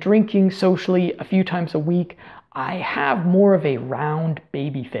exercise, and drinking socially a few times a week, I have more of a round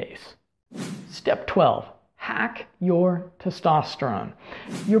baby face. Step 12, hack your testosterone.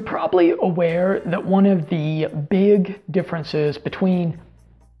 You're probably aware that one of the big differences between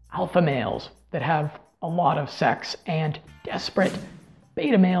alpha males that have a lot of sex and desperate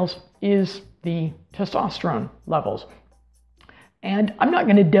beta males is the testosterone levels. And I'm not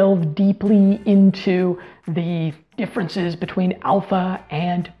going to delve deeply into the differences between alpha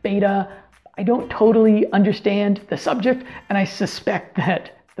and beta. I don't totally understand the subject, and I suspect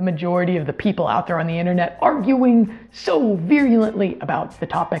that the majority of the people out there on the internet arguing so virulently about the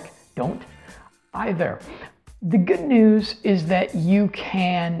topic don't either. The good news is that you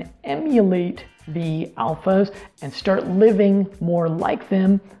can emulate the alphas and start living more like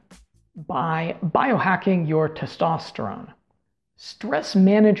them by biohacking your testosterone. Stress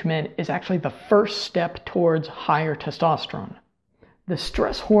management is actually the first step towards higher testosterone. The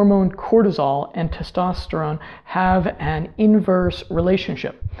stress hormone cortisol and testosterone have an inverse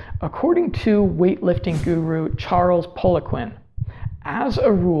relationship, according to weightlifting guru Charles Poliquin. As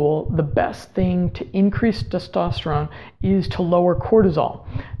a rule, the best thing to increase testosterone is to lower cortisol,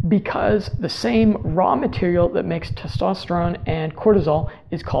 because the same raw material that makes testosterone and cortisol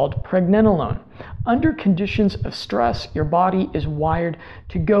is called pregnenolone. Under conditions of stress, your body is wired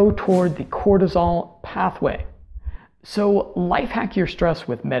to go toward the cortisol pathway. So life hack your stress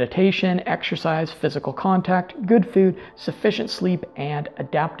with meditation, exercise, physical contact, good food, sufficient sleep, and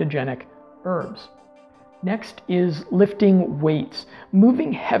adaptogenic herbs. Next is lifting weights.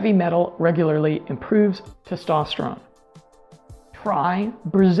 Moving heavy metal regularly improves testosterone. Try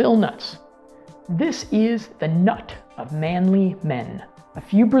Brazil nuts. This is the nut of manly men. A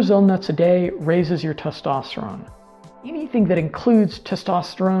few Brazil nuts a day raises your testosterone. Anything that includes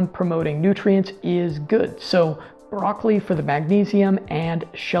testosterone promoting nutrients is good, so broccoli for the magnesium and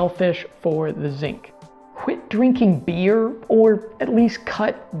shellfish for the zinc. Quit drinking beer, or at least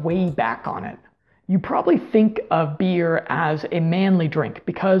cut way back on it. You probably think of beer as a manly drink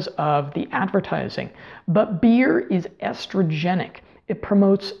because of the advertising, but beer is estrogenic. It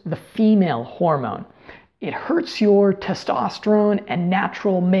promotes the female hormone. It hurts your testosterone and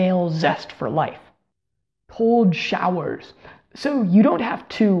natural male zest for life. Cold showers. So you don't have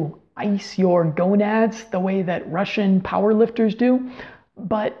to ice your gonads the way that Russian powerlifters do,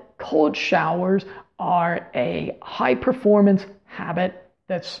 but cold showers are a high performance habit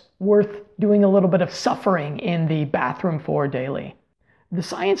that's worth doing a little bit of suffering in the bathroom for daily. The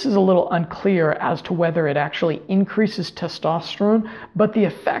science is a little unclear as to whether it actually increases testosterone, but the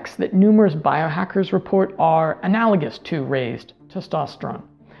effects that numerous biohackers report are analogous to raised testosterone.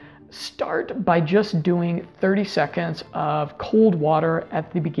 Start by just doing 30 seconds of cold water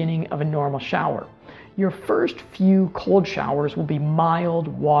at the beginning of a normal shower. Your first few cold showers will be mild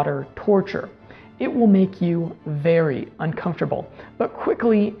water torture. It will make you very uncomfortable, but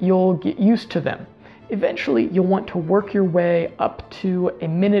quickly you'll get used to them. Eventually, you'll want to work your way up to a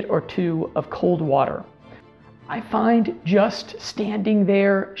minute or two of cold water. I find just standing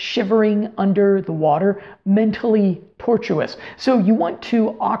there shivering under the water mentally tortuous. So you want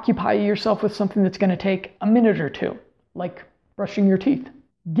to occupy yourself with something that's going to take a minute or two, like brushing your teeth.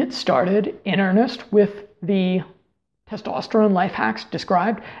 Get started in earnest with the testosterone life hacks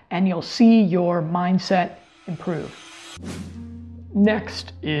described, and you'll see your mindset improve.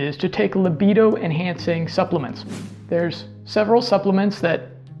 Next is to take libido enhancing supplements. There's several supplements that,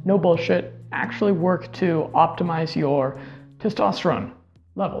 no bullshit, actually work to optimize your testosterone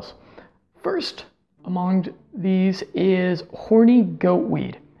levels. First among these is horny goat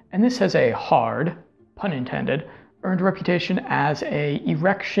weed, and this has a hard, pun intended, earned reputation as an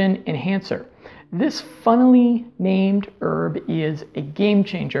erection enhancer. This funnily named herb is a game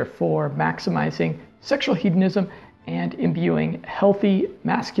changer for maximizing sexual hedonism and imbuing healthy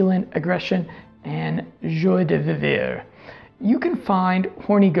masculine aggression and joie de vivre. You can find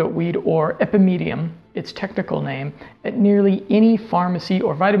horny goat weed, or epimedium, its technical name, at nearly any pharmacy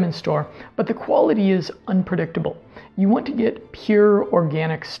or vitamin store, but the quality is unpredictable. You want to get pure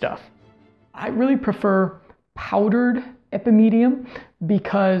organic stuff. I really prefer powdered epimedium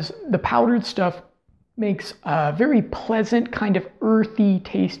because the powdered stuff makes a very pleasant, kind of earthy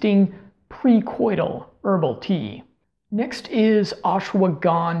tasting pre-coital herbal tea. Next is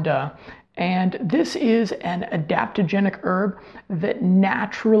ashwagandha, and this is an adaptogenic herb that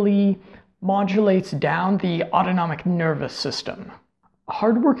naturally modulates down the autonomic nervous system.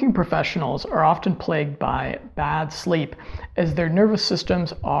 Hardworking professionals are often plagued by bad sleep as their nervous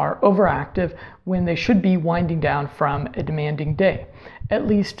systems are overactive when they should be winding down from a demanding day. At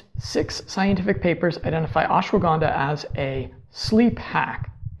least 6 scientific papers identify ashwagandha as a sleep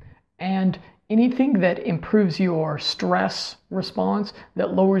hack. And anything that improves your stress response,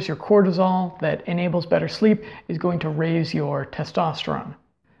 that lowers your cortisol, that enables better sleep, is going to raise your testosterone.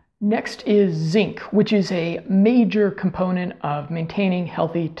 Next is zinc, which is a major component of maintaining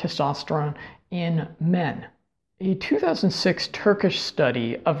healthy testosterone in men. A 2006 Turkish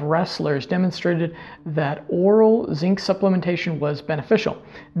study of wrestlers demonstrated that oral zinc supplementation was beneficial.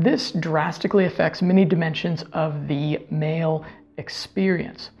 This drastically affects many dimensions of the male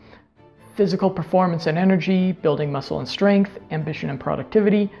experience. physical performance and energy, building muscle and strength, ambition and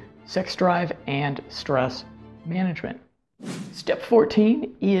productivity, sex drive, and stress management. Step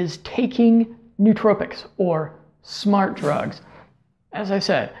 14 is taking nootropics or smart drugs. As I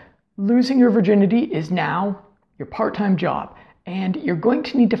said, losing your virginity is now your part-time job, and you're going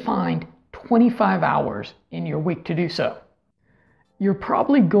to need to find 25 hours in your week to do so. You're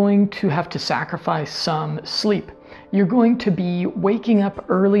probably going to have to sacrifice some sleep. You're going to be waking up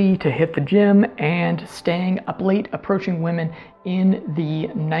early to hit the gym and staying up late approaching women in the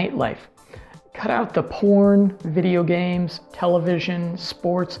nightlife. Cut out the porn, video games, television,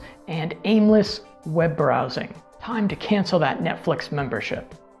 sports, and aimless web browsing. Time to cancel that Netflix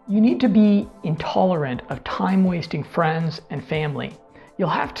membership. You need to be intolerant of time-wasting friends and family. You'll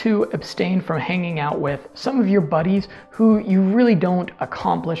have to abstain from hanging out with some of your buddies who you really don't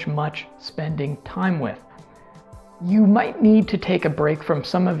accomplish much spending time with. You might need to take a break from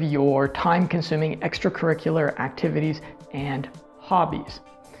some of your time-consuming extracurricular activities and hobbies.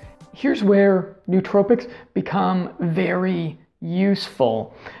 Here's where nootropics become very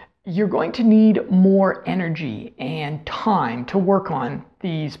useful. You're going to need more energy and time to work on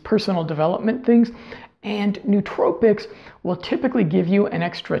these personal development things, and nootropics will typically give you an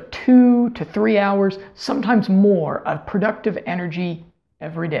extra 2 to 3 hours, sometimes more, of productive energy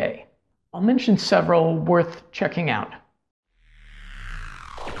every day. I'll mention several worth checking out.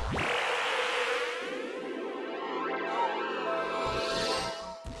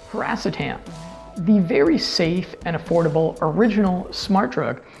 Piracetam, the very safe and affordable original smart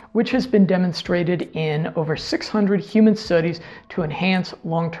drug, which has been demonstrated in over 600 human studies to enhance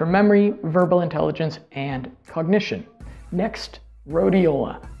long-term memory, verbal intelligence, and cognition. Next,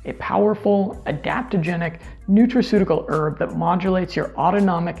 rhodiola, a powerful, adaptogenic nutraceutical herb that modulates your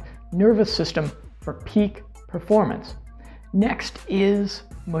autonomic nervous system for peak performance. Next is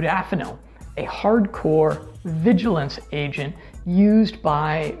modafinil, a hardcore vigilance agent used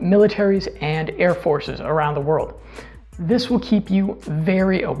by militaries and air forces around the world. This will keep you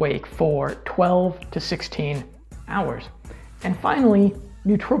very awake for 12 to 16 hours. And finally,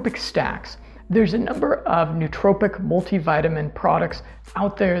 nootropic stacks. There's a number of nootropic multivitamin products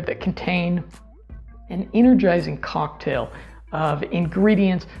out there that contain an energizing cocktail of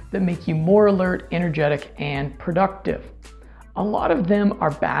ingredients that make you more alert, energetic, and productive. A lot of them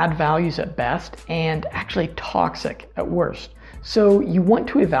are bad values at best and actually toxic at worst. So you want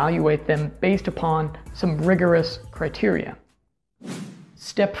to evaluate them based upon some rigorous criteria.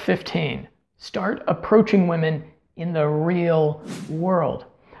 Step 15, start approaching women in the real world.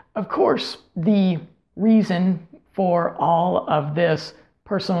 Of course, the reason for all of this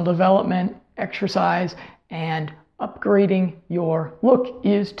personal development, exercise, and upgrading your look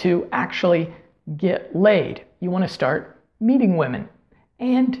is to actually get laid. You want to start meeting women,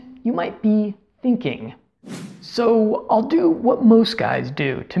 and you might be thinking, so I'll do what most guys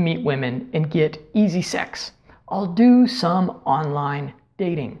do to meet women and get easy sex. I'll do some online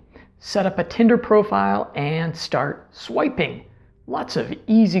dating, set up a Tinder profile, and start swiping. Lots of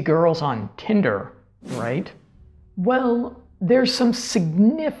easy girls on Tinder, right? Well, there's some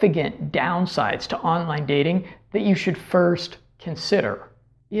significant downsides to online dating that you should first consider.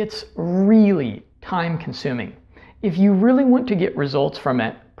 It's really time consuming. If you really want to get results from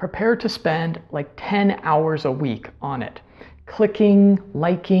it, prepare to spend like 10 hours a week on it. Clicking,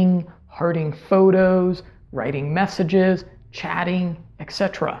 liking, hearting photos, writing messages, chatting,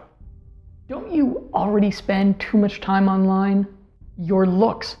 etc. Don't you already spend too much time online? Your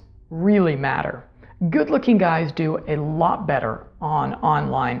looks really matter. Good-looking guys do a lot better on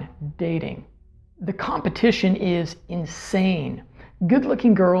online dating. The competition is insane.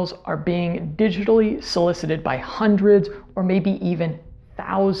 Good-looking girls are being digitally solicited by hundreds or maybe even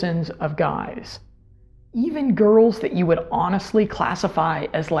thousands of guys. Even girls that you would honestly classify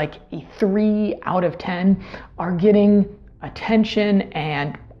as like a 3 out of 10 are getting attention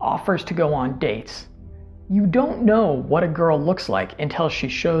and offers to go on dates. You don't know what a girl looks like until she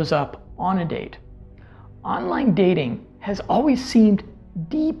shows up on a date. Online dating has always seemed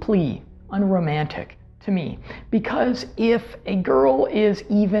deeply unromantic to me, because if a girl is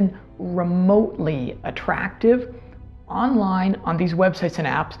even remotely attractive, online on these websites and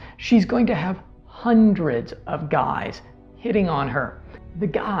apps, she's going to have hundreds of guys hitting on her. The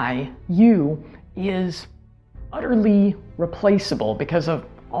guy, you, is utterly replaceable because of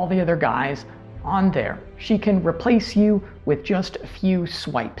all the other guys on there. She can replace you with just a few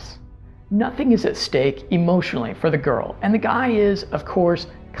swipes. Nothing is at stake emotionally for the girl, and the guy is, of course,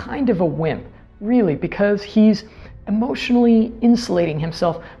 kind of a wimp, really, because he's emotionally insulating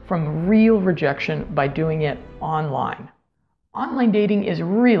himself from real rejection by doing it online. Online dating is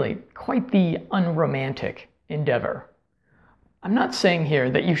really quite the unromantic endeavor. I'm not saying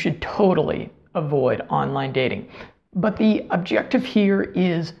here that you should totally avoid online dating, but the objective here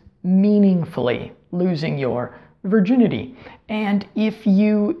is meaningfully losing your virginity. And if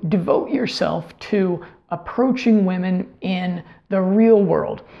you devote yourself to approaching women in the real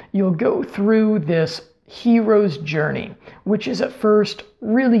world, you'll go through this hero's journey, which is at first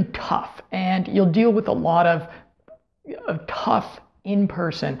really tough, and you'll deal with a lot of tough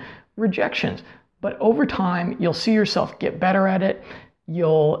in-person rejections. But over time, you'll see yourself get better at it.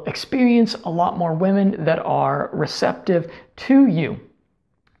 You'll experience a lot more women that are receptive to you,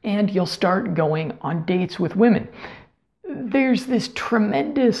 and you'll start going on dates with women. There's this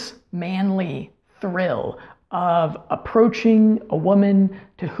tremendous manly thrill of approaching a woman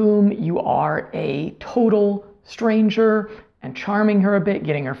to whom you are a total stranger and charming her a bit,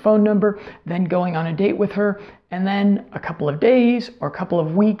 getting her phone number, then going on a date with her, and then a couple of days or a couple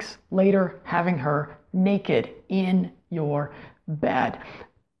of weeks later having her naked in your bed.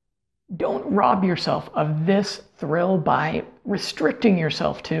 Don't rob yourself of this thrill by restricting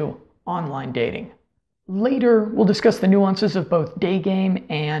yourself to online dating. Later, we'll discuss the nuances of both day game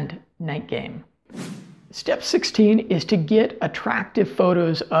and night game. Step 16 is to get attractive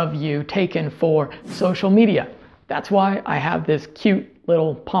photos of you taken for social media. That's why I have this cute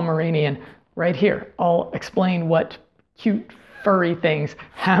little Pomeranian right here. I'll explain what cute furry things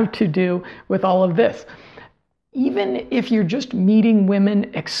have to do with all of this. Even if you're just meeting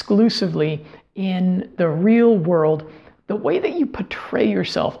women exclusively in the real world, the way that you portray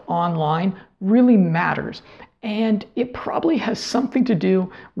yourself online really matters. And it probably has something to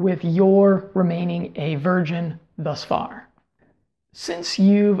do with your remaining a virgin thus far. Since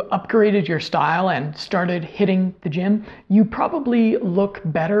you've upgraded your style and started hitting the gym, you probably look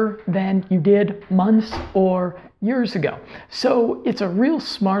better than you did months or years ago. So it's a real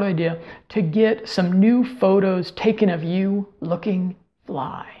smart idea to get some new photos taken of you looking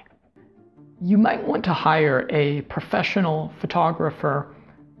fly. You might want to hire a professional photographer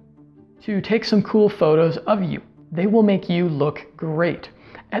to take some cool photos of you. They will make you look great.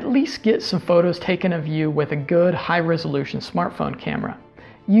 At least get some photos taken of you with a good high-resolution smartphone camera.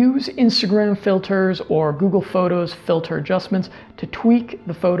 Use Instagram filters or Google Photos filter adjustments to tweak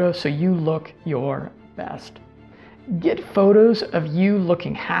the photo so you look your best. Get photos of you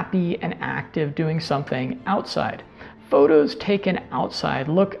looking happy and active doing something outside. Photos taken outside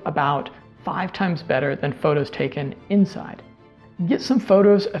look about 5 times better than photos taken inside. Get some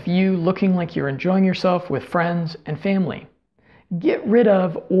photos of you looking like you're enjoying yourself with friends and family. Get rid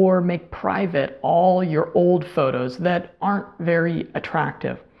of or make private all your old photos that aren't very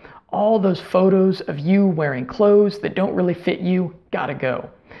attractive. All those photos of you wearing clothes that don't really fit you gotta go.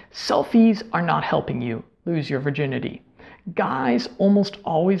 Selfies are not helping you lose your virginity. Guys almost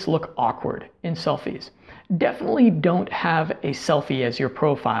always look awkward in selfies. Definitely don't have a selfie as your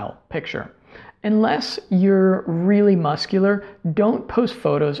profile picture. Unless you're really muscular, don't post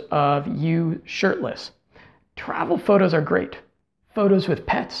photos of you shirtless. Travel photos are great. Photos with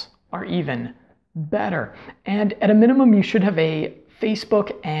pets are even better. And at a minimum, you should have a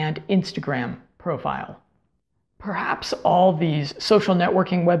Facebook and Instagram profile. Perhaps all these social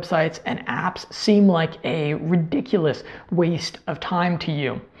networking websites and apps seem like a ridiculous waste of time to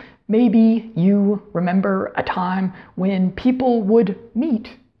you. Maybe you remember a time when people would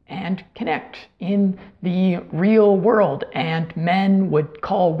meet and connect in the real world, and men would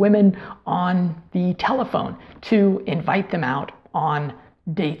call women on the telephone to invite them out on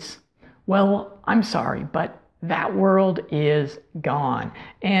dates. Well, I'm sorry, but that world is gone,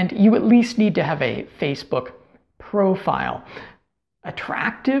 and you at least need to have a Facebook profile.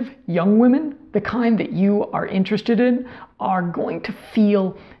 Attractive young women, the kind that you are interested in, are going to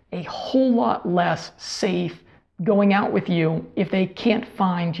feel a whole lot less safe going out with you if they can't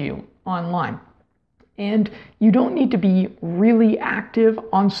find you online. And you don't need to be really active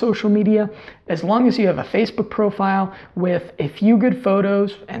on social media. As long as you have a Facebook profile with a few good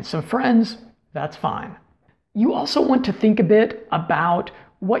photos and some friends, that's fine. You also want to think a bit about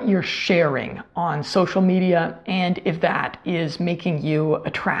what you're sharing on social media and if that is making you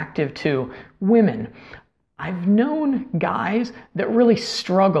attractive to women. I've known guys that really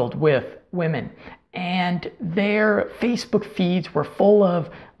struggled with women, and their Facebook feeds were full of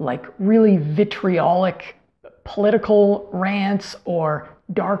like really vitriolic political rants or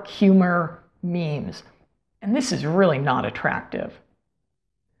dark humor memes. And this is really not attractive.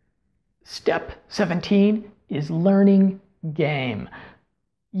 Step 17 is learning game.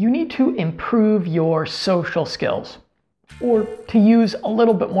 You need to improve your social skills, or to use a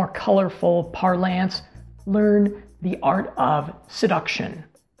little bit more colorful parlance, learn the art of seduction,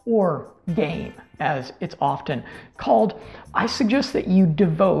 or game, as it's often called, I suggest that you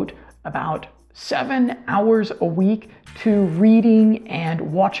devote about 7 hours a week to reading and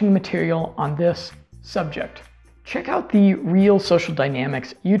watching material on this subject. Check out the Real Social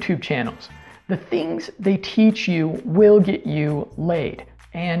Dynamics YouTube channels. The things they teach you will get you laid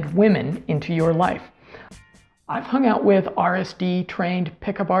and women into your life. I've hung out with RSD trained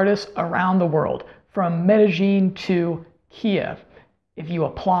pickup artists around the world, from Medellin to Kiev. If you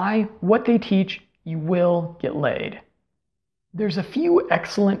apply what they teach, you will get laid. There's a few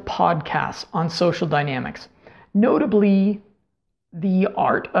excellent podcasts on social dynamics, notably the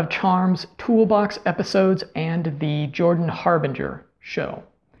Art of Charm's Toolbox episodes and the Jordan Harbinger show.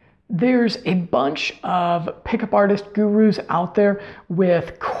 There's a bunch of pickup artist gurus out there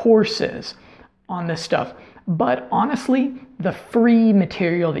with courses on this stuff. But honestly, the free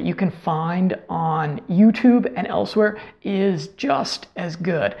material that you can find on YouTube and elsewhere is just as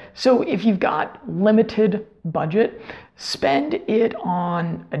good. So if you've got limited budget, spend it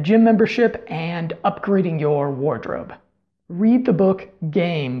on a gym membership and upgrading your wardrobe. Read the book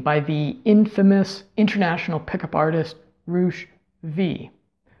Game by the infamous international pickup artist Roosh V.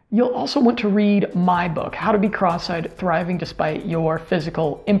 You'll also want to read my book, How to Be Cross-Eyed, Thriving Despite Your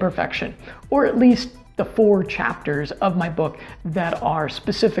Physical Imperfection, or at least the 4 chapters of my book that are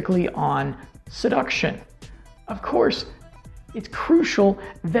specifically on seduction. Of course, it's crucial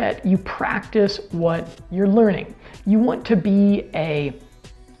that you practice what you're learning. You want to be a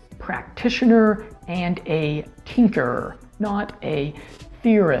practitioner and a tinkerer, not a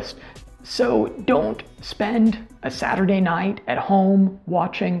theorist. So don't spend a Saturday night at home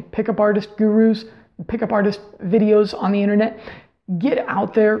watching pickup artist gurus, pickup artist videos on the internet. Get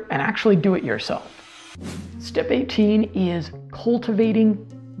out there and actually do it yourself. Step 18 is cultivating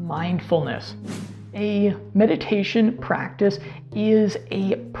mindfulness. A meditation practice is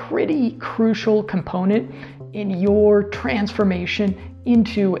a pretty crucial component in your transformation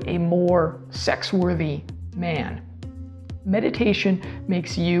into a more sex-worthy man. Meditation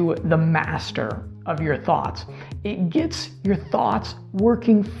makes you the master of your thoughts. It gets your thoughts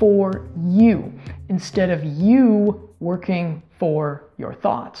working for you instead of you working for your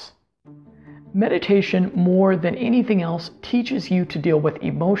thoughts. Meditation, more than anything else, teaches you to deal with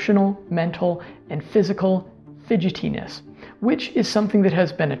emotional, mental, and physical fidgetiness, which is something that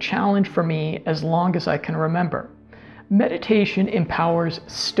has been a challenge for me as long as I can remember. Meditation empowers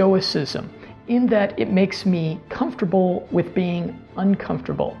stoicism in that it makes me comfortable with being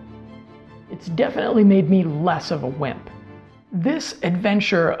uncomfortable. It's definitely made me less of a wimp. This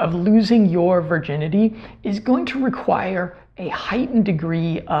adventure of losing your virginity is going to require a heightened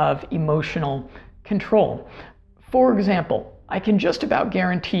degree of emotional control. For example, I can just about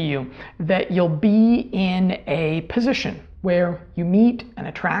guarantee you that you'll be in a position where you meet an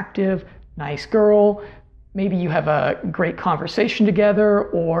attractive, nice girl, maybe you have a great conversation together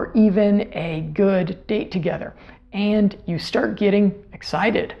or even a good date together, and you start getting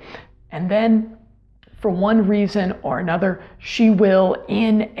excited. And then, for one reason or another, she will,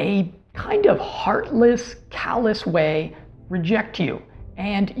 in a kind of heartless, callous way, reject you,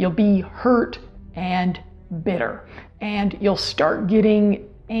 and you'll be hurt and bitter, and you'll start getting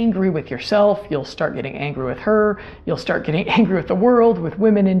angry with yourself, you'll start getting angry with her, you'll start getting angry with the world, with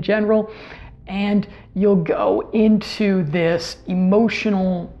women in general, and you'll go into this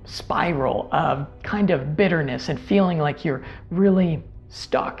emotional spiral of kind of bitterness and feeling like you're really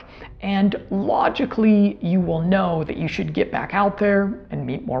stuck. And logically, you will know that you should get back out there and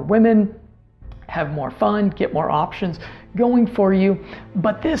meet more women, have more fun, get more options going for you.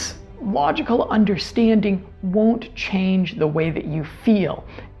 But this logical understanding won't change the way that you feel.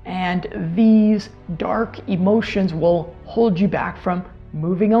 And these dark emotions will hold you back from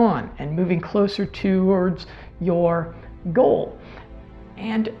moving on and moving closer towards your goal.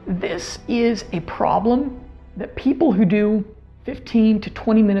 And this is a problem that people who do 15 to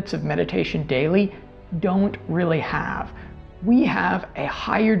 20 minutes of meditation daily don't really have. We have a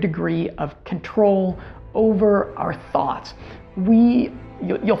higher degree of control over our thoughts.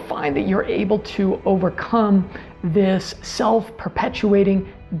 You'll find that you're able to overcome this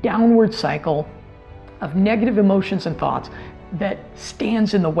self-perpetuating downward cycle of negative emotions and thoughts that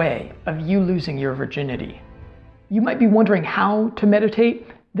stands in the way of you losing your virginity. You might be wondering how to meditate.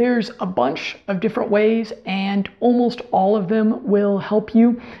 There's a bunch of different ways, and almost all of them will help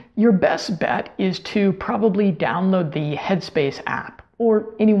you. Your best bet is to probably download the Headspace app,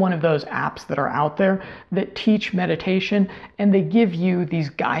 or any one of those apps that are out there that teach meditation, and they give you these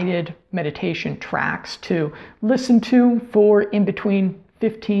guided meditation tracks to listen to for in between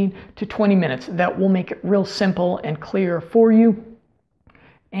 15 to 20 minutes. That will make it real simple and clear for you.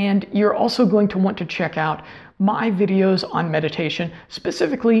 And you're also going to want to check out my videos on meditation,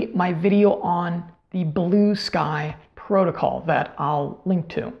 specifically my video on the Blue Sky Protocol that I'll link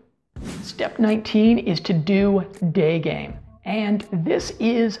to. Step 19 is to do day game. And this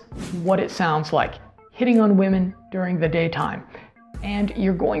is what it sounds like, hitting on women during the daytime. And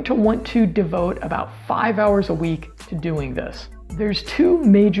you're going to want to devote about 5 hours a week to doing this. There's two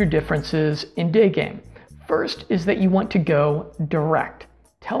major differences in day game. First is that you want to go direct.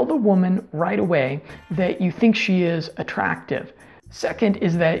 Tell the woman right away that you think she is attractive. Second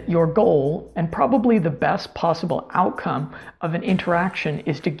is that your goal, and probably the best possible outcome of an interaction,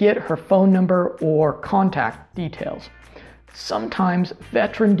 is to get her phone number or contact details. Sometimes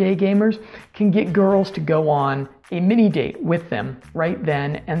veteran day gamers can get girls to go on a mini date with them right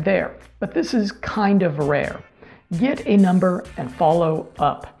then and there, but this is kind of rare. Get a number and follow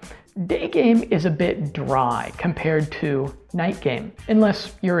up. Day game is a bit dry compared to night game.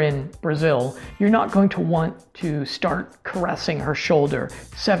 Unless you're in Brazil, you're not going to want to start caressing her shoulder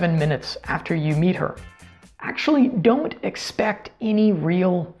 7 minutes after you meet her. Actually, don't expect any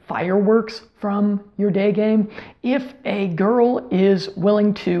real fireworks from your day game. If a girl is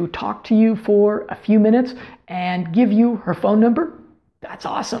willing to talk to you for a few minutes and give you her phone number, that's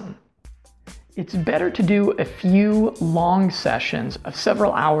awesome. It's better to do a few long sessions of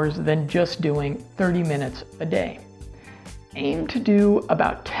several hours than just doing 30 minutes a day. Aim to do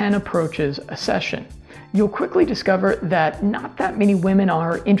about 10 approaches a session. You'll quickly discover that not that many women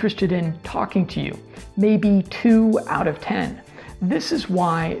are interested in talking to you, maybe 2 out of 10. This is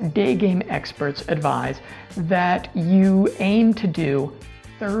why day game experts advise that you aim to do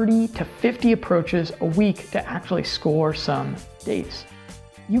 30 to 50 approaches a week to actually score some dates.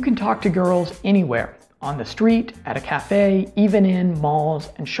 You can talk to girls anywhere, on the street, at a cafe, even in malls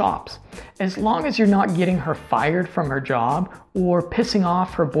and shops. As long as you're not getting her fired from her job or pissing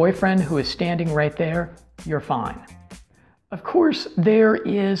off her boyfriend who is standing right there, you're fine. Of course, there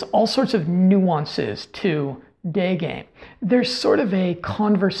is all sorts of nuances to day game. There's sort of a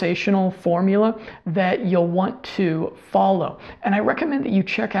conversational formula that you'll want to follow. And I recommend that you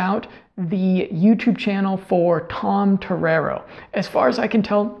check out the YouTube channel for Tom Torero. As far as I can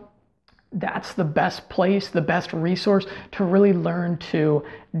tell, that's the best place, the best resource to really learn to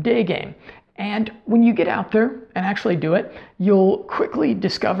day game. And when you get out there and actually do it, you'll quickly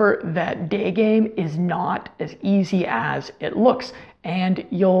discover that day game is not as easy as it looks. And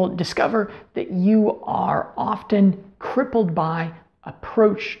you'll discover that you are often crippled by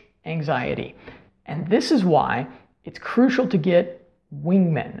approach anxiety. And this is why it's crucial to get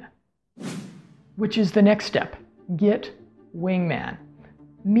wingmen, which is the next step. Get wingman.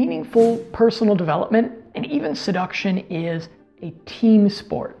 Meaningful personal development and even seduction is a team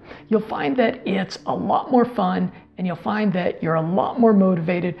sport. You'll find that it's a lot more fun, and you'll find that you're a lot more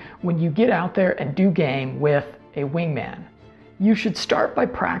motivated when you get out there and do game with a wingman. You should start by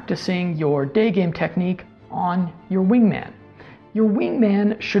practicing your day game technique on your wingman. Your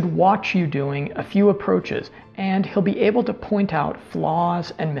wingman should watch you doing a few approaches, and he'll be able to point out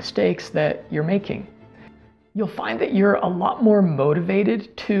flaws and mistakes that you're making. You'll find that you're a lot more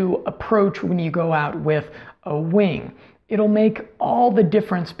motivated to approach when you go out with a wing. It'll make all the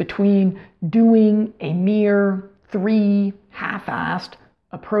difference between doing a mere 3 half-assed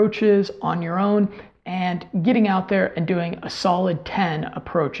approaches on your own and getting out there and doing a solid 10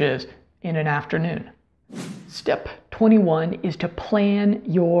 approaches in an afternoon. Step 21 is to plan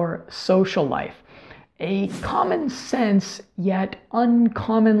your social life. A common sense yet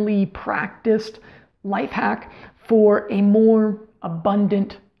uncommonly practiced life hack for a more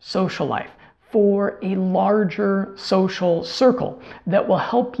abundant social life, for a larger social circle that will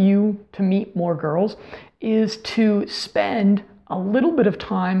help you to meet more girls, is to spend a little bit of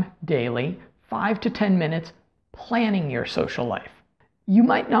time daily, 5 to 10 minutes, planning your social life. You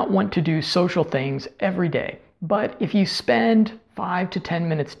might not want to do social things every day, but if you spend 5 to 10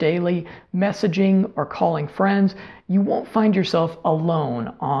 minutes daily messaging or calling friends, you won't find yourself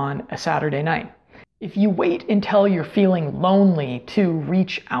alone on a Saturday night. If you wait until you're feeling lonely to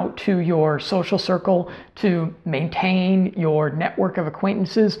reach out to your social circle, to maintain your network of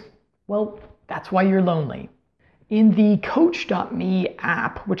acquaintances, well, that's why you're lonely. In the Coach.me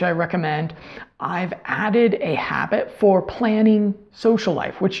app, which I recommend, I've added a habit for planning social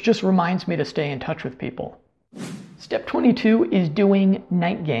life, which just reminds me to stay in touch with people. Step 22 is doing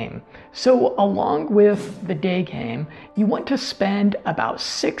night game. So along with the day game, you want to spend about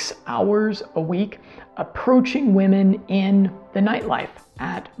 6 hours a week approaching women in the nightlife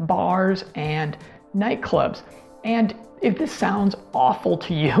at bars and nightclubs. And if this sounds awful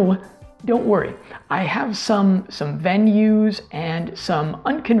to you, don't worry. I have some venues and some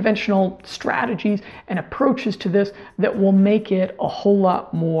unconventional strategies and approaches to this that will make it a whole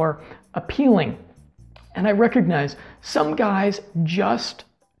lot more appealing. And I recognize some guys just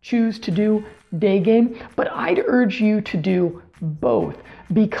choose to do day game, but I'd urge you to do both,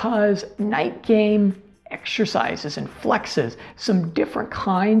 because night game exercises and flexes some different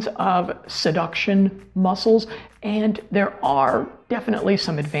kinds of seduction muscles, and there are definitely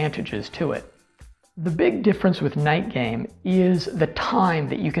some advantages to it. The big difference with night game is the time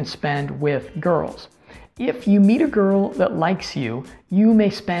that you can spend with girls. If you meet a girl that likes you, you may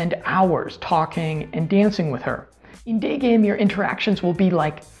spend hours talking and dancing with her. In day game, your interactions will be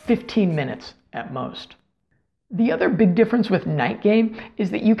like 15 minutes at most. The other big difference with night game is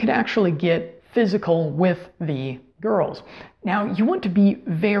that you can actually get physical with the girls. Now, you want to be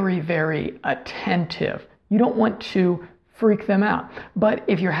very, very attentive. You don't want to freak them out. But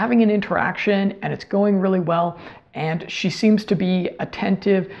if you're having an interaction and it's going really well, and she seems to be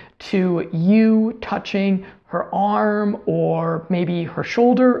attentive to you touching her arm or maybe her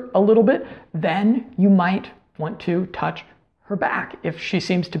shoulder a little bit, then you might want to touch her back if she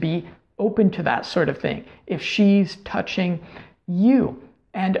seems to be open to that sort of thing. If she's touching you.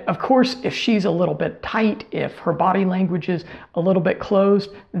 And of course, if she's a little bit tight, if her body language is a little bit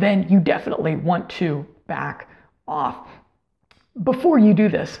closed, then you definitely want to back off. Before you do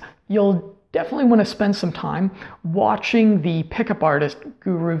this, you'll definitely want to spend some time watching the pickup artist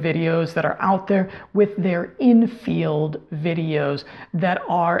guru videos that are out there with their in-field videos that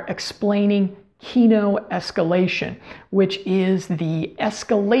are explaining Kino escalation, which is the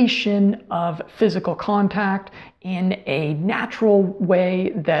escalation of physical contact in a natural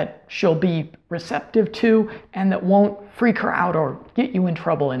way that she'll be receptive to and that won't freak her out or get you in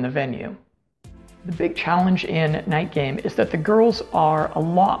trouble in the venue. The big challenge in night game is that the girls are a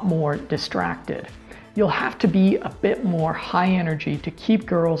lot more distracted. You'll have to be a bit more high energy to keep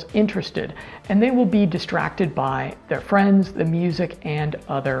girls interested, and they will be distracted by their friends, the music, and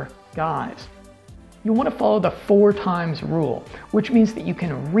other guys. You want to follow the 4 times rule, which means that you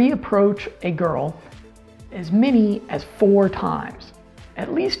can reapproach a girl as many as 4 times.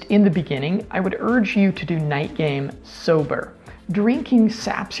 At least in the beginning, I would urge you to do night game sober. Drinking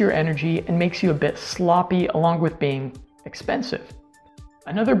saps your energy and makes you a bit sloppy, along with being expensive.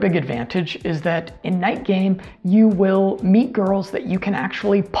 Another big advantage is that in night game, you will meet girls that you can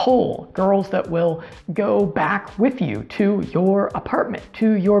actually pull, girls that will go back with you to your apartment,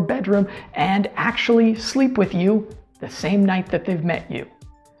 to your bedroom, and actually sleep with you the same night that they've met you.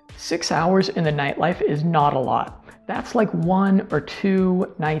 6 hours in the nightlife is not a lot. That's like 1 or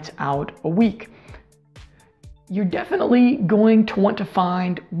 2 nights out a week. You're definitely going to want to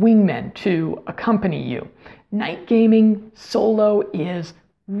find wingmen to accompany you. Night gaming solo is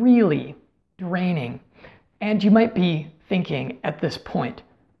really draining. And you might be thinking at this point,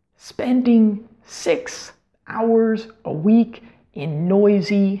 spending 6 hours a week in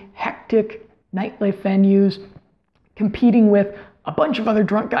noisy, hectic nightlife venues, competing with a bunch of other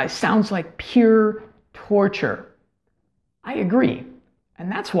drunk guys sounds like pure torture. I agree.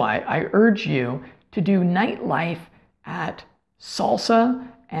 And that's why I urge you to do nightlife at salsa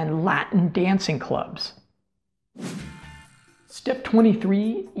and Latin dancing clubs. Step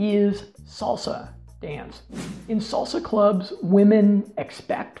 23 is salsa dance. In salsa clubs, women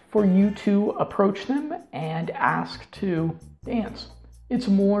expect for you to approach them and ask to dance. It's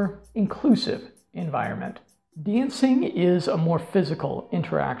a more inclusive environment. Dancing is a more physical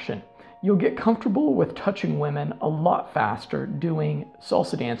interaction. You'll get comfortable with touching women a lot faster doing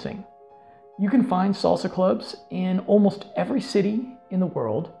salsa dancing. You can find salsa clubs in almost every city in the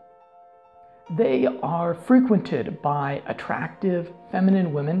world. They are frequented by attractive,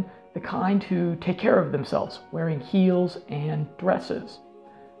 feminine women, the kind who take care of themselves, wearing heels and dresses.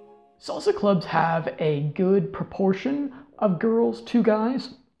 Salsa clubs have a good proportion of girls to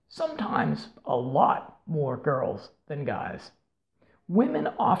guys, sometimes a lot more girls than guys. Women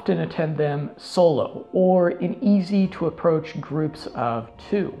often attend them solo or in easy-to-approach groups of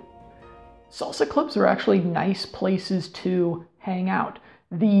 2. Salsa clubs are actually nice places to hang out.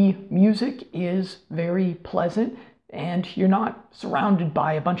 The music is very pleasant and you're not surrounded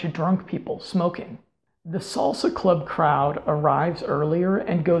by a bunch of drunk people smoking. The salsa club crowd arrives earlier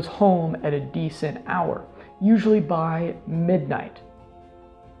and goes home at a decent hour, usually by midnight.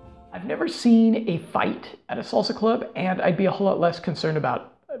 I've never seen a fight at a salsa club, and I'd be a whole lot less concerned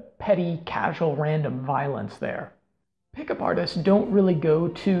about petty, casual, random violence there. Pickup artists don't really go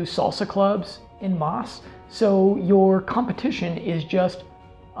to salsa clubs en masse, so your competition is just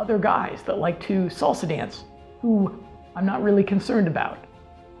other guys that like to salsa dance, who I'm not really concerned about.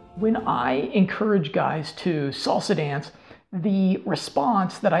 When I encourage guys to salsa dance, the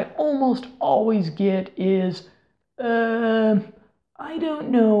response that I almost always get is, I don't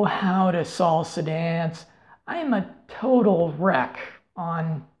know how to salsa dance. I'm a total wreck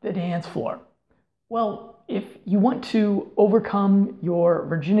on the dance floor. Well, if you want to overcome your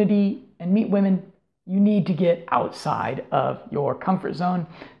virginity and meet women, you need to get outside of your comfort zone.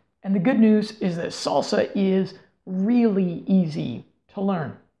 And the good news is that salsa is really easy to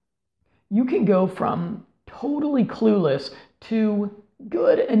learn. You can go from totally clueless to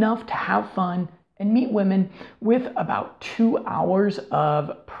good enough to have fun and meet women with about 2 hours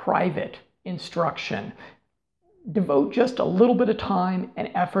of private instruction. Devote just a little bit of time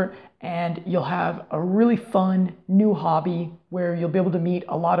and effort, and you'll have a really fun new hobby where you'll be able to meet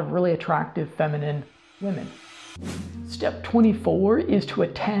a lot of really attractive feminine women. Step 24 is to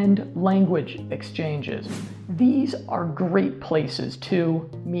attend language exchanges. These are great places to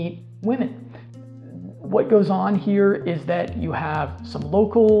meet women. What goes on here is that you have some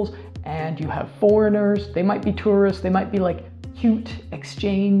locals and you have foreigners. They might be tourists, they might be like cute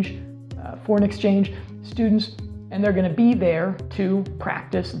exchange, foreign exchange students, and they're going to be there to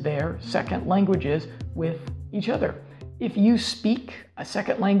practice their second languages with each other. If you speak a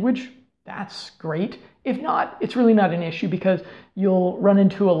second language, that's great. If not, it's really not an issue because you'll run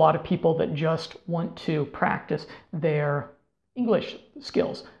into a lot of people that just want to practice their English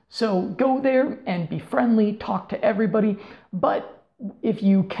skills. So go there and be friendly, talk to everybody, but if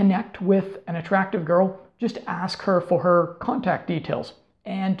you connect with an attractive girl, just ask her for her contact details.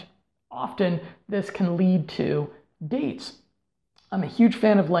 And often this can lead to dates. I'm a huge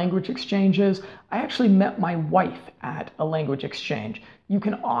fan of language exchanges. I actually met my wife at a language exchange. You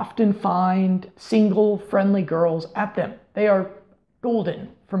can often find single, friendly girls at them. They are golden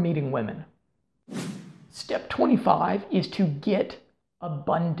for meeting women. Step 25 is to get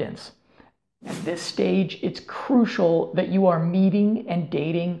abundance. At this stage, it's crucial that you are meeting and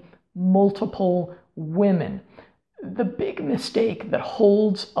dating multiple women. The big mistake that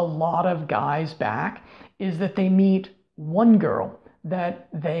holds a lot of guys back is that they meet one girl that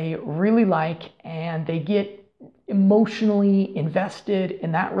they really like and they get emotionally invested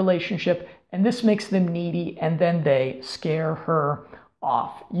in that relationship, and this makes them needy, and then they scare her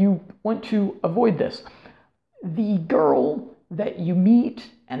off. You want to avoid this. The girl that you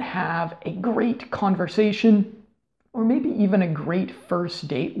meet and have a great conversation, or maybe even a great first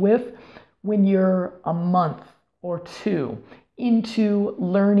date with, when you're a month or two into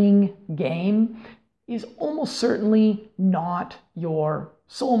learning game, is almost certainly not your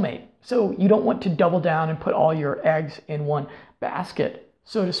soulmate. So you don't want to double down and put all your eggs in one basket,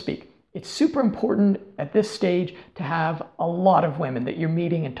 so to speak. It's super important at this stage to have a lot of women that you're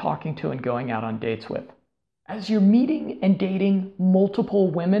meeting and talking to and going out on dates with. As you're meeting and dating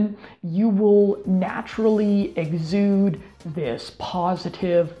multiple women, you will naturally exude this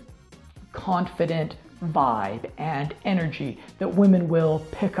positive, confident vibe and energy that women will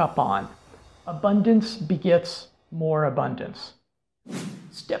pick up on. Abundance begets more abundance.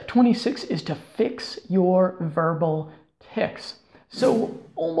 Step 26 is to fix your verbal tics. So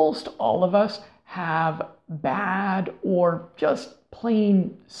almost all of us have bad or just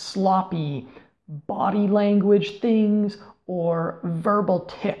plain sloppy body language things or verbal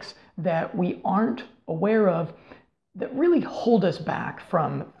tics that we aren't aware of that really hold us back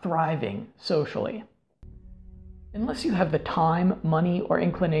from thriving socially. Unless you have the time, money, or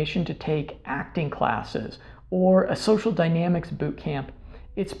inclination to take acting classes or a social dynamics boot camp,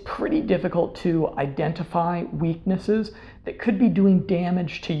 it's pretty difficult to identify weaknesses that could be doing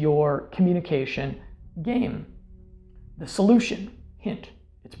damage to your communication game. The solution, hint,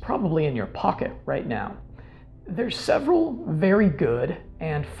 it's probably in your pocket right now. There's several very good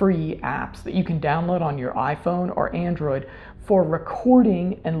and free apps that you can download on your iPhone or Android for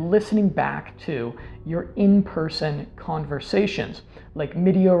recording and listening back to your in-person conversations, like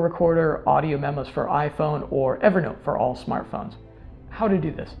Media Recorder, Audio Memos for iPhone, or Evernote for all smartphones. How to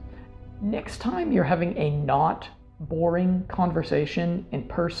do this? Next time you're having a not boring conversation in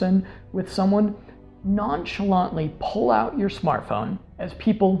person with someone, nonchalantly pull out your smartphone, as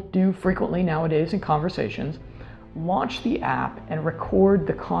people do frequently nowadays in conversations, launch the app and record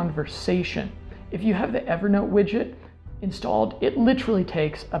the conversation. If you have the Evernote widget installed, it literally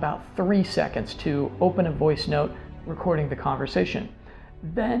takes about 3 seconds to open a voice note recording the conversation.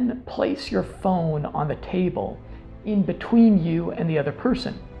 Then place your phone on the table in between you and the other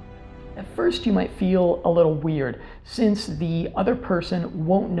person. At first you might feel a little weird since the other person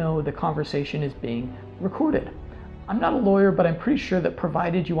won't know the conversation is being recorded. I'm not a lawyer, but I'm pretty sure that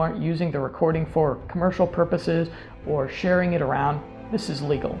provided you aren't using the recording for commercial purposes or sharing it around, this is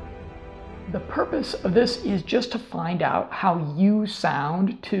legal. The purpose of this is just to find out how you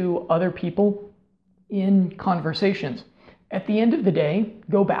sound to other people in conversations. At the end of the day,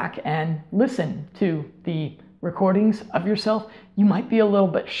 go back and listen to the recordings of yourself. You might be a little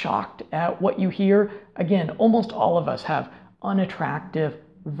bit shocked at what you hear. Again, almost all of us have unattractive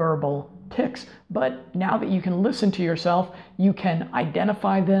verbal tics, but now that you can listen to yourself, you can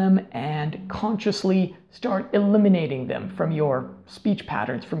identify them and consciously start eliminating them from your speech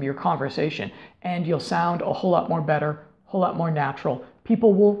patterns, from your conversation, and you'll sound a whole lot more better, a whole lot more natural.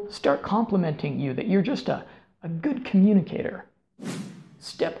 People will start complimenting you that you're just a good communicator.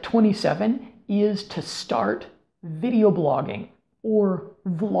 Step 27 is to start video blogging or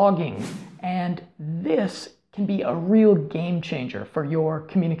vlogging, and this can be a real game changer for your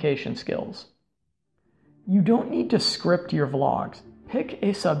communication skills. You don't need to script your vlogs. Pick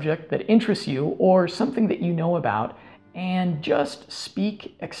a subject that interests you or something that you know about and just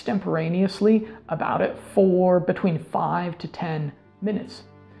speak extemporaneously about it for between 5 to 10 minutes.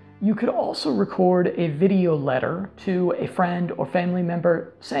 You could also record a video letter to a friend or family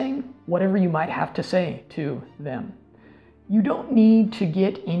member saying whatever you might have to say to them. You don't need to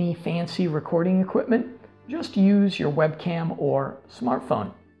get any fancy recording equipment. Just use your webcam or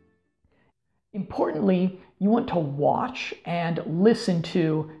smartphone. Importantly, you want to watch and listen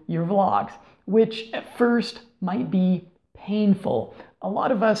to your vlogs, which at first might be painful. A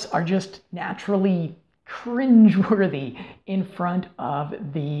lot of us are just naturally cringeworthy in front of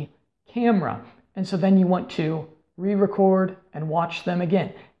the camera. And so then you want to re-record and watch them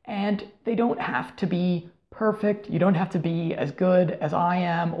again. And they don't have to be perfect. You don't have to be as good as I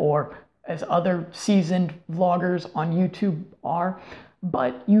am or as other seasoned vloggers on YouTube are,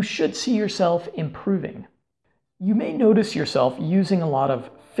 but you should see yourself improving. You may notice yourself using a lot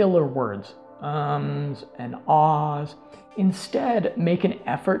of filler words, ums and ahs. Instead, make an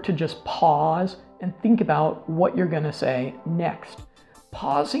effort to just pause and think about what you're going to say next.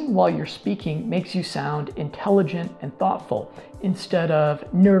 Pausing while you're speaking makes you sound intelligent and thoughtful instead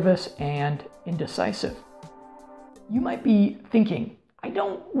of nervous and indecisive. You might be thinking, I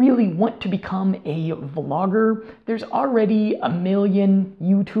don't really want to become a vlogger. There's already a million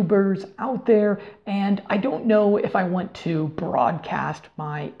YouTubers out there, and I don't know if I want to broadcast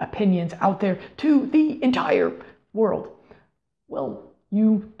my opinions out there to the entire world. Well,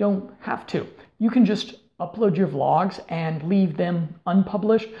 you don't have to. You can just upload your vlogs and leave them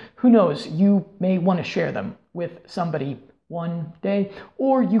unpublished. Who knows, you may want to share them with somebody one day,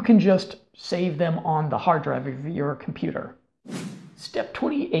 or you can just save them on the hard drive of your computer. Step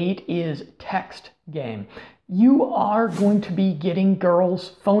 28 is text game. You are going to be getting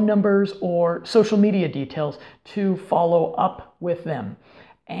girls' phone numbers or social media details to follow up with them.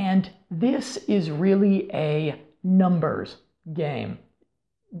 And this is really a numbers game.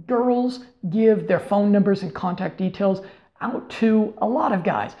 Girls give their phone numbers and contact details out to a lot of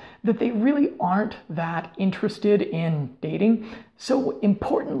guys that they really aren't that interested in dating. So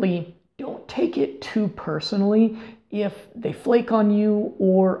importantly, don't take it too personally if they flake on you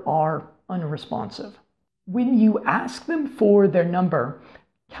or are unresponsive. When you ask them for their number,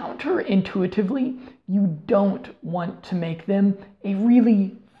 counterintuitively, you don't want to make them a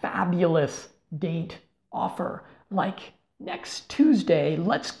really fabulous date offer. Like, next Tuesday,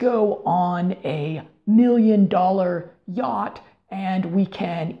 let's go on a $1 million yacht and we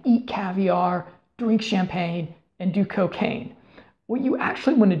can eat caviar, drink champagne, and do cocaine. What you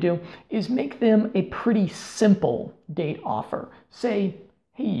actually want to do is make them a pretty simple date offer. Say,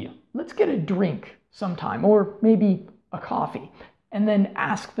 hey, let's get a drink sometime, or maybe a coffee, and then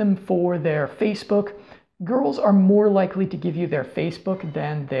ask them for their Facebook. Girls are more likely to give you their Facebook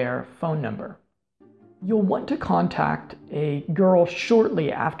than their phone number. You'll want to contact a girl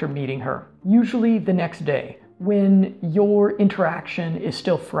shortly after meeting her, usually the next day, when your interaction is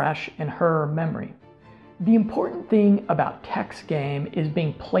still fresh in her memory. The important thing about text game is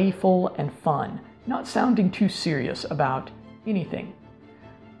being playful and fun, not sounding too serious about anything.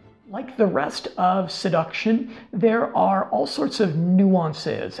 Like the rest of seduction, there are all sorts of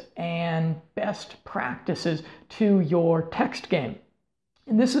nuances and best practices to your text game.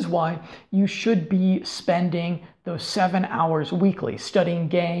 And this is why you should be spending those 7 hours weekly studying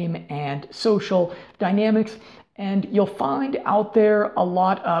game and social dynamics. And you'll find out there a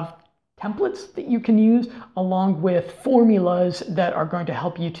lot of templates that you can use along with formulas that are going to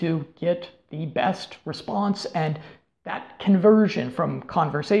help you to get the best response and that conversion from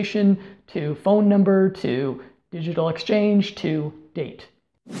conversation to phone number to digital exchange to date.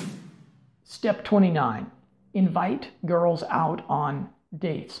 Step 29. invite girls out on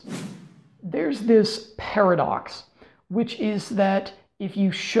dates. There's this paradox, which is that if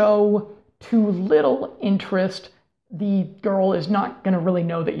you show too little interest, the girl is not going to really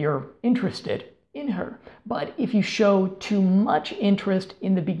know that you're interested in her. But if you show too much interest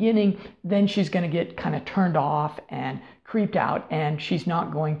in the beginning, then she's going to get kind of turned off and creeped out, and she's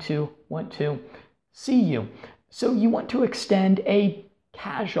not going to want to see you. So you want to extend a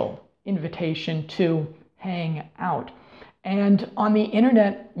casual invitation to hang out. And on the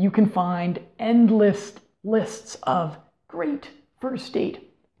internet, you can find endless lists of great first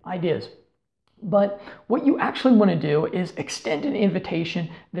date ideas. But what you actually want to do is extend an invitation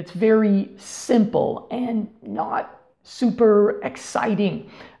that's very simple and not super exciting.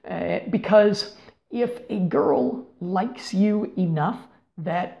 Because if a girl likes you enough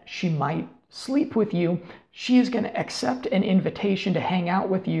that she might sleep with you, she is going to accept an invitation to hang out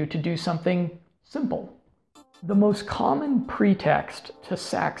with you to do something simple. The most common pretext to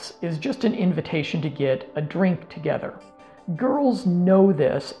sex is just an invitation to get a drink together. Girls know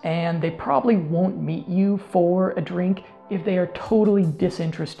this, and they probably won't meet you for a drink if they are totally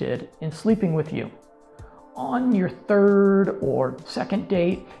disinterested in sleeping with you. On your third or second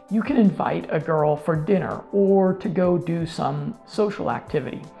date, you can invite a girl for dinner or to go do some social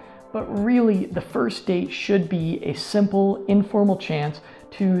activity. But really, the first date should be a simple, informal chance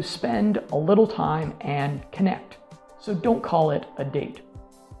to spend a little time and connect. So don't call it a date.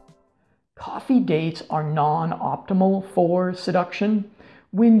 Coffee dates are non-optimal for seduction.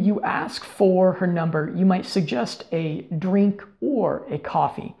 When you ask for her number, you might suggest a drink or a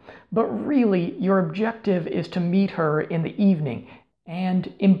coffee. But really, your objective is to meet her in the evening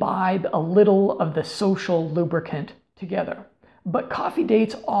and imbibe a little of the social lubricant together. But coffee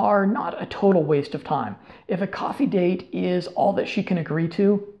dates are not a total waste of time. If a coffee date is all that she can agree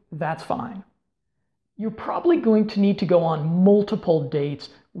to, that's fine. You're probably going to need to go on multiple dates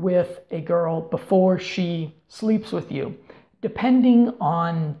with a girl before she sleeps with you. Depending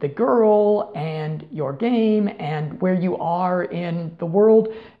on the girl and your game and where you are in the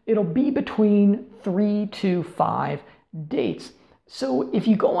world, it'll be between 3 to 5 dates. So if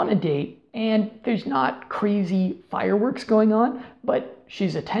you go on a date and there's not crazy fireworks going on, but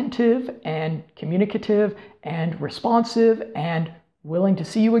she's attentive and communicative and responsive and willing to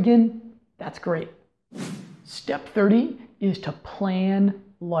see you again, that's great. Step 30 is to plan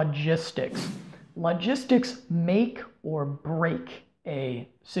logistics. Logistics make or break a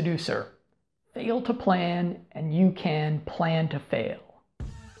seducer. Fail to plan, and you can plan to fail.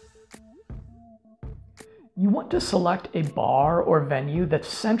 You want to select a bar or venue that's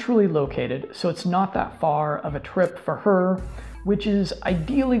centrally located so it's not that far of a trip for her, which is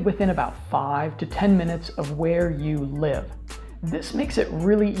ideally within about 5 to 10 minutes of where you live. This makes it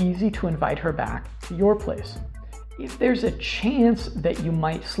really easy to invite her back to your place. If there's a chance that you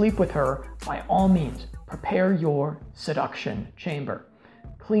might sleep with her, by all means, prepare your seduction chamber.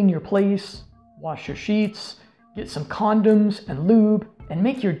 Clean your place, wash your sheets, get some condoms and lube, and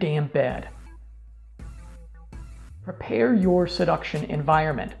make your damn bed. Prepare your seduction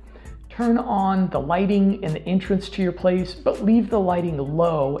environment. Turn on the lighting in the entrance to your place, but leave the lighting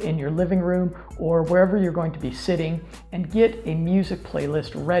low in your living room or wherever you're going to be sitting, and get a music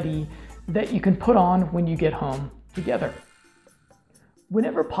playlist ready that you can put on when you get home together.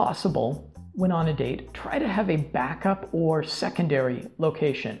 Whenever possible, when on a date, try to have a backup or secondary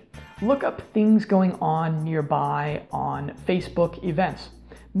location. Look up things going on nearby on Facebook events.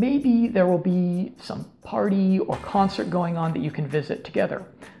 Maybe there will be some party or concert going on that you can visit together.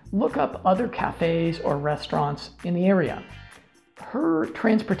 Look up other cafes or restaurants in the area. Her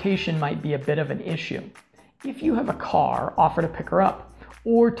transportation might be a bit of an issue. If you have a car, offer to pick her up.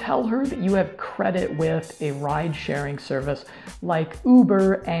 Or tell her that you have credit with a ride-sharing service like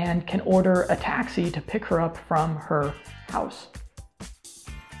Uber and can order a taxi to pick her up from her house.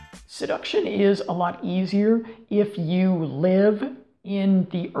 Seduction is a lot easier if you live in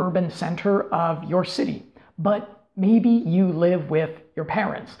the urban center of your city, but maybe you live with your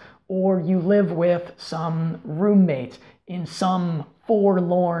parents or you live with some roommates in some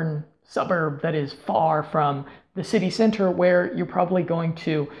forlorn suburb that is far from the city center where you're probably going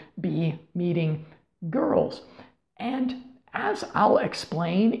to be meeting girls. And as I'll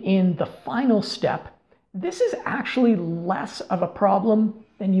explain in the final step, this is actually less of a problem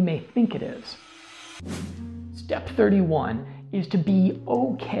than you may think it is. Step 31 is to be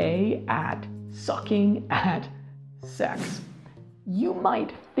okay at sucking at sex. You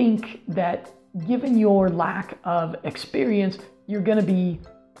might think that given your lack of experience, you're going to be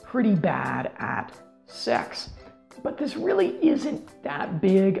pretty bad at sex. But this really isn't that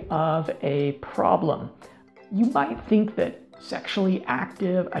big of a problem. You might think that sexually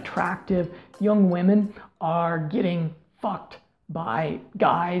active, attractive young women are getting fucked by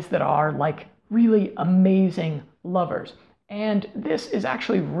guys that are like really amazing lovers. And this is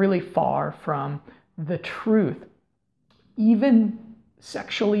actually really far from the truth. Even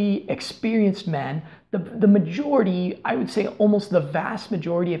sexually experienced men, the majority, I would say almost the vast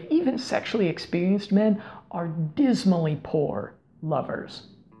majority of even sexually experienced men are dismally poor lovers.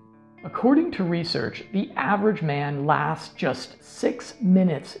 According to research, the average man lasts just 6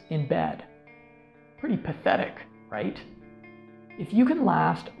 minutes in bed. Pretty pathetic, right? If you can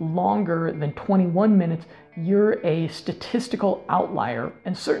last longer than 21 minutes, you're a statistical outlier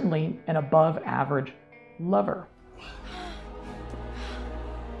and certainly an above average lover.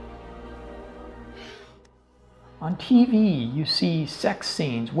 On TV, you see sex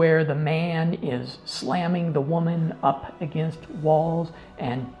scenes where the man is slamming the woman up against walls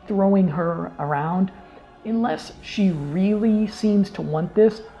and throwing her around. Unless she really seems to want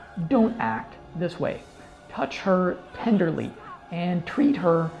this, don't act this way. Touch her tenderly and treat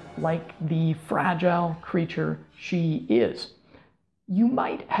her like the fragile creature she is. You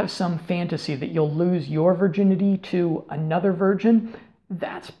might have some fantasy that you'll lose your virginity to another virgin.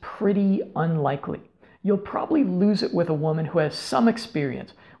 That's pretty unlikely. You'll probably lose it with a woman who has some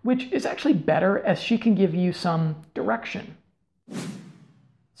experience, which is actually better as she can give you some direction.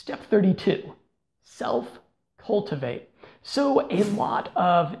 Step 32, self-cultivate. So a lot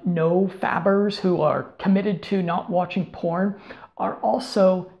of no-fabbers who are committed to not watching porn are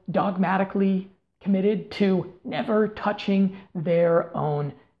also dogmatically committed to never touching their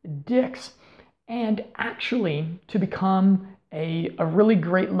own dicks. And actually, to become a really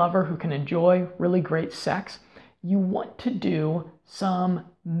great lover who can enjoy really great sex, you want to do some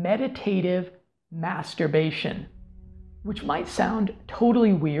meditative masturbation, which might sound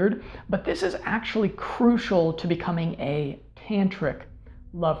totally weird, but this is actually crucial to becoming a tantric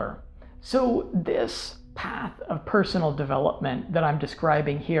lover. So this path of personal development that I'm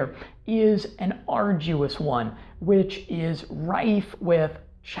describing here is an arduous one, which is rife with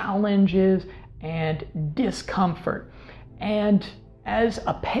challenges and discomfort. And as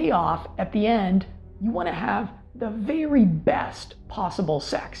a payoff at the end, you want to have the very best possible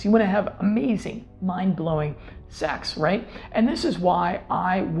sex. You want to have amazing, mind-blowing sex, right? And this is why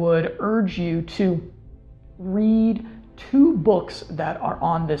I would urge you to read 2 books that are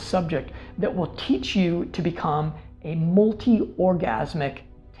on this subject that will teach you to become a multi-orgasmic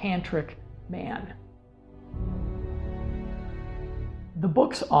tantric man. The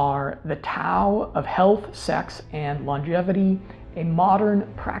books are The Tao of Health, Sex, and Longevity, A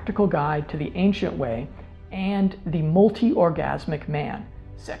Modern Practical Guide to the Ancient Way, and The Multi-Orgasmic Man,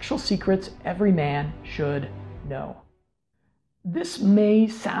 Sexual Secrets Every Man Should Know. This may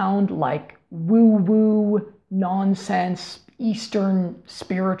sound like woo-woo, nonsense, Eastern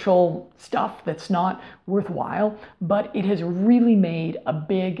spiritual stuff that's not worthwhile, but it has really made a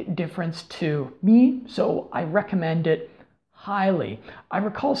big difference to me, so I recommend it highly. I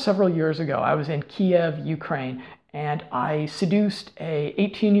recall several years ago, I was in Kiev, Ukraine, and I seduced a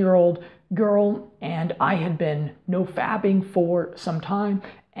 18-year-old girl, and I had been no-fabbing for some time,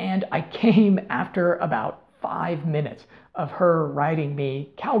 and I came after about 5 minutes of her writing me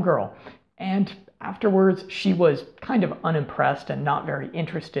cowgirl. And afterwards, she was kind of unimpressed and not very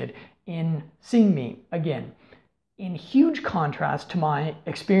interested in seeing me again. In huge contrast to my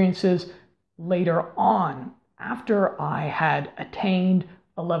experiences later on, after I had attained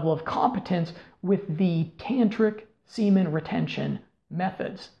a level of competence with the tantric semen retention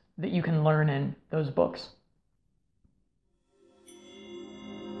methods that you can learn in those books.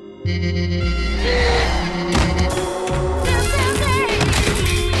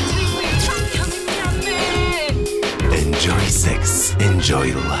 Enjoy sex,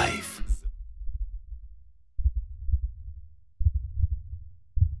 enjoy life.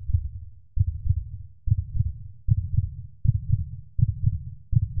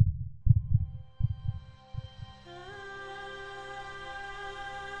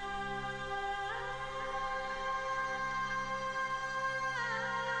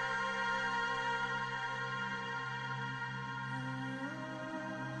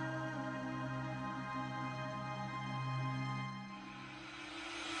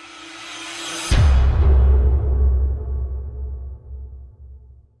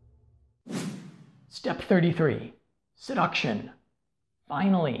 Step 33, seduction.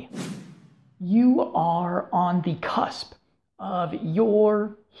 Finally, you are on the cusp of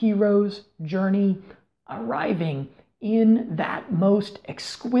your hero's journey, arriving in that most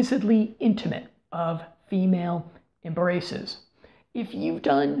exquisitely intimate of female embraces. If you've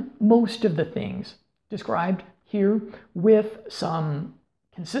done most of the things described here with some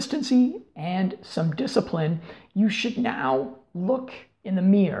consistency and some discipline, you should now look in the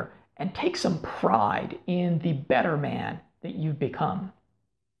mirror and take some pride in the better man that you've become.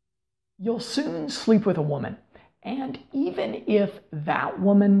 You'll soon sleep with a woman, and even if that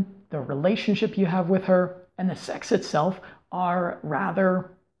woman, the relationship you have with her, and the sex itself are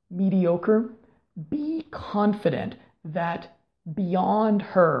rather mediocre, be confident that beyond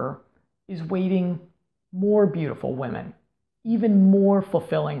her is waiting more beautiful women, even more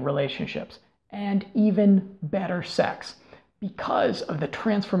fulfilling relationships, and even better sex because of the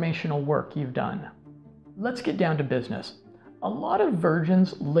transformational work you've done. Let's get down to business. A lot of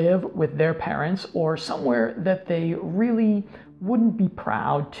virgins live with their parents or somewhere that they really wouldn't be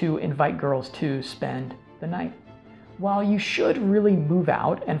proud to invite girls to spend the night. While you should really move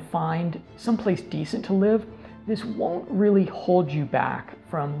out and find someplace decent to live, this won't really hold you back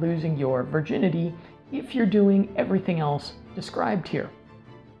from losing your virginity if you're doing everything else described here.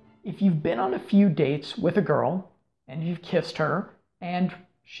 If you've been on a few dates with a girl and you've kissed her and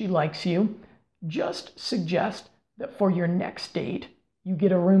she likes you, just suggest that for your next date, you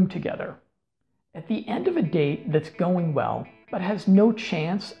get a room together. At the end of a date that's going well, but has no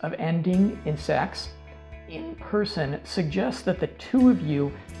chance of ending in sex, in person suggests that the two of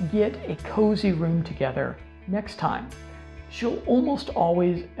you get a cozy room together next time. She'll almost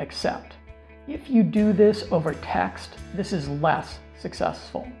always accept. If you do this over text, this is less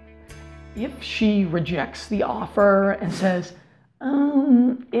successful. If she rejects the offer and says,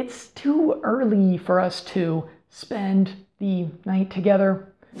 it's too early for us to spend the night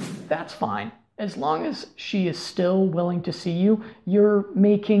together, that's fine. As long as she is still willing to see you, you're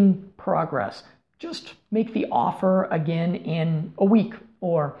making progress. Just make the offer again in a week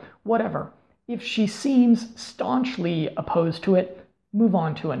or whatever. If she seems staunchly opposed to it, move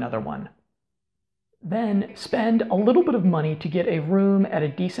on to another one. Then spend a little bit of money to get a room at a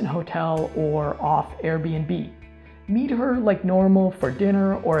decent hotel or off Airbnb. Meet her like normal for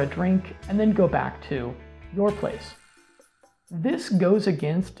dinner or a drink, and then go back to your place. This goes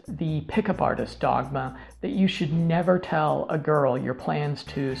against the pickup artist dogma that you should never tell a girl your plans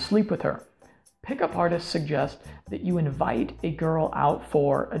to sleep with her. Pickup artists suggest that you invite a girl out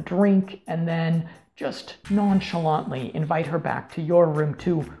for a drink and then just nonchalantly invite her back to your room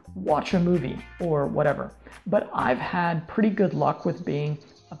to watch a movie or whatever. But I've had pretty good luck with being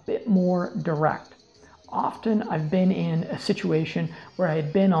a bit more direct. Often I've been in a situation where I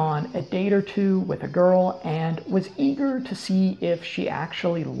had been on a date or two with a girl and was eager to see if she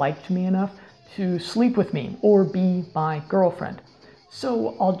actually liked me enough to sleep with me or be my girlfriend.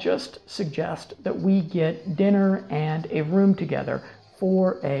 So I'll just suggest that we get dinner and a room together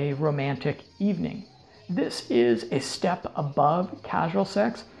for a romantic evening. This is a step above casual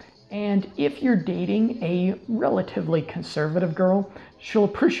sex, and if you're dating a relatively conservative girl, she'll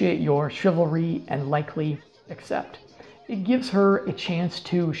appreciate your chivalry and likely accept. It gives her a chance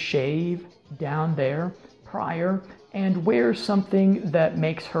to shave down there prior and wear something that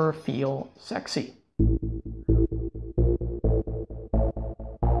makes her feel sexy.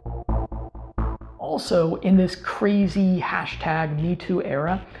 Also, in this crazy #MeToo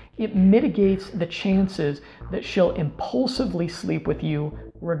era, it mitigates the chances that she'll impulsively sleep with you,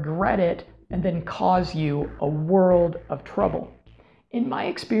 regret it, and then cause you a world of trouble. In my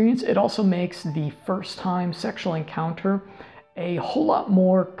experience, it also makes the first time sexual encounter a whole lot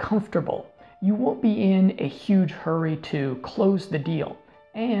more comfortable. You won't be in a huge hurry to close the deal,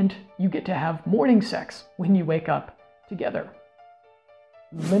 and you get to have morning sex when you wake up together.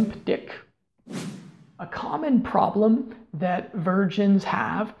 Limp dick. A common problem that virgins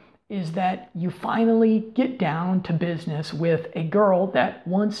have is that you finally get down to business with a girl that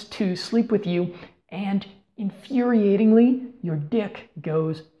wants to sleep with you, and infuriatingly, your dick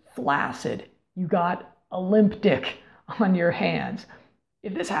goes flaccid. You got a limp dick on your hands.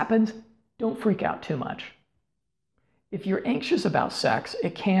 If this happens, don't freak out too much. If you're anxious about sex,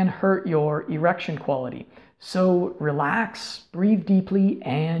 it can hurt your erection quality. So relax, breathe deeply,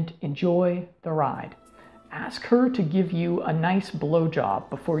 and enjoy the ride. Ask her to give you a nice blowjob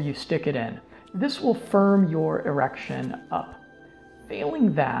before you stick it in. This will firm your erection up.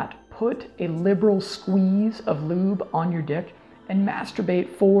 Failing that, put a liberal squeeze of lube on your dick and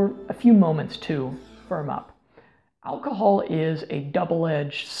masturbate for a few moments to firm up. Alcohol is a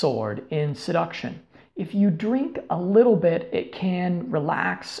double-edged sword in seduction. If you drink a little bit, it can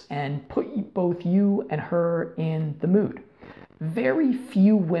relax and put both you and her in the mood. Very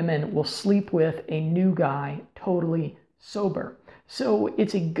few women will sleep with a new guy totally sober. So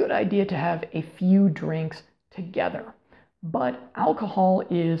it's a good idea to have a few drinks together. But alcohol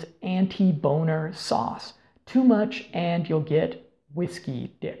is anti-boner sauce. Too much and you'll get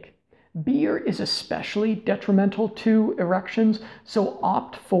whiskey dick. Beer is especially detrimental to erections, so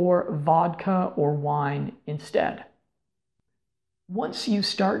opt for vodka or wine instead. Once you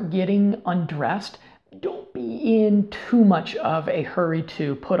start getting undressed, don't be in too much of a hurry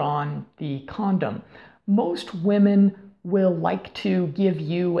to put on the condom. Most women will like to give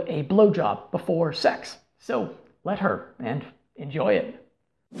you a blowjob before sex, so let her and enjoy it.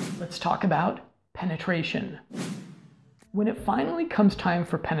 Let's talk about penetration. When it finally comes time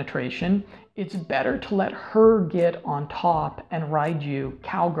for penetration, it's better to let her get on top and ride you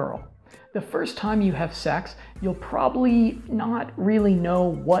cowgirl. The first time you have sex, you'll probably not really know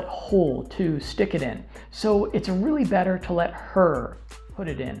what hole to stick it in, so it's really better to let her put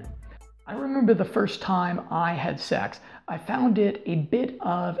it in. I remember the first time I had sex, I found it a bit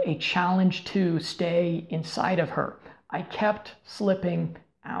of a challenge to stay inside of her. I kept slipping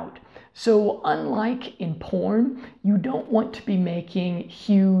out. So unlike in porn, you don't want to be making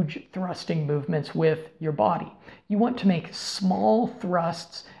huge thrusting movements with your body. You want to make small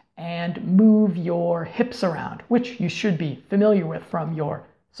thrusts and move your hips around, which you should be familiar with from your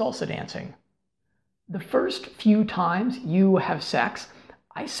salsa dancing. The first few times you have sex,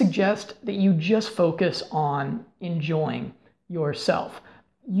 I suggest that you just focus on enjoying yourself.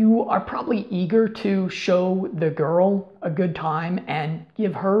 You are probably eager to show the girl a good time and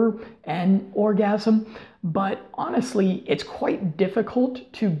give her an orgasm, but honestly, it's quite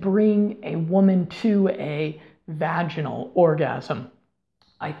difficult to bring a woman to a vaginal orgasm.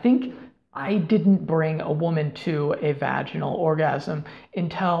 I think I didn't bring a woman to a vaginal orgasm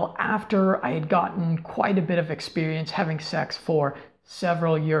until after I had gotten quite a bit of experience having sex for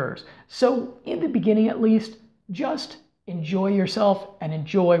several years. So in the beginning at least, just enjoy yourself and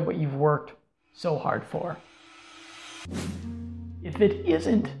enjoy what you've worked so hard for. If it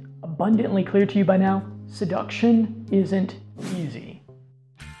isn't abundantly clear to you by now, seduction isn't easy.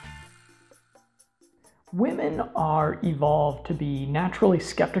 Women are evolved to be naturally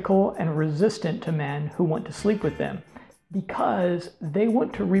skeptical and resistant to men who want to sleep with them because they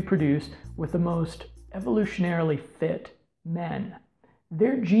want to reproduce with the most evolutionarily fit men.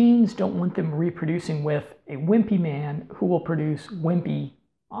 Their genes don't want them reproducing with a wimpy man who will produce wimpy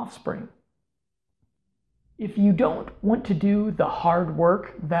offspring. If you don't want to do the hard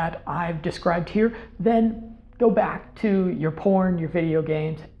work that I've described here, then go back to your porn, your video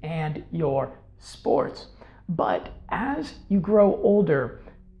games, and your sports. But as you grow older,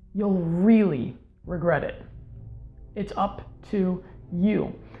 you'll really regret it. It's up to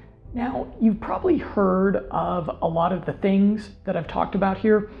you. Now, you've probably heard of a lot of the things that I've talked about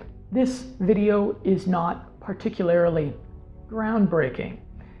here. This video is not particularly groundbreaking.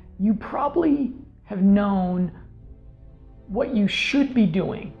 You probably have known what you should be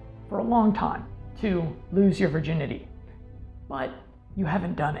doing for a long time to lose your virginity, but you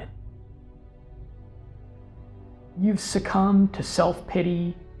haven't done it. You've succumbed to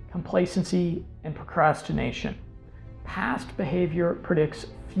self-pity, complacency, and procrastination. Past behavior predicts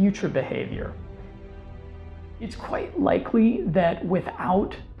future behavior. It's quite likely that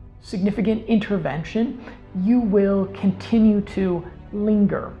without significant intervention, you will continue to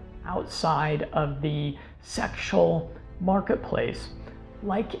linger outside of the sexual marketplace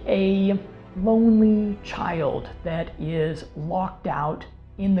like a lonely child that is locked out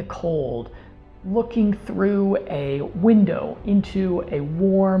in the cold, looking through a window into a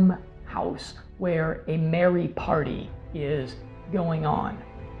warm house where a merry party is going on.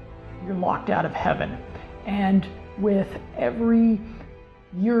 You're locked out of heaven. And with every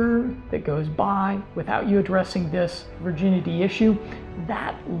year that goes by without you addressing this virginity issue,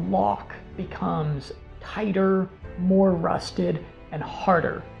 that lock becomes tighter, more rusted, and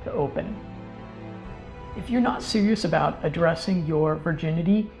harder to open. If you're not serious about addressing your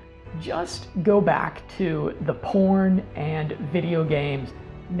virginity, just go back to the porn and video games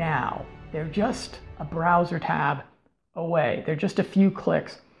now. They're just a browser tab away. They're just a few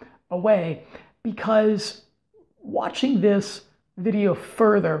clicks away, because watching this video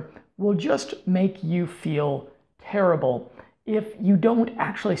further will just make you feel terrible if you don't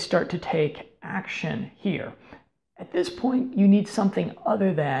actually start to take action here. At this point, you need something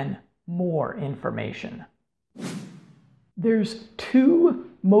other than more information. There's two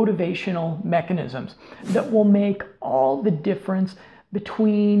motivational mechanisms that will make all the difference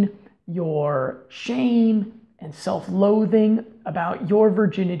between your shame and self-loathing about your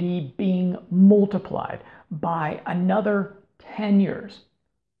virginity being multiplied by another 10 years,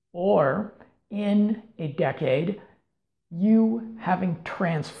 or in a decade, you having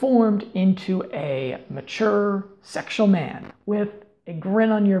transformed into a mature sexual man with a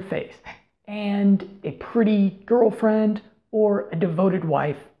grin on your face and a pretty girlfriend or a devoted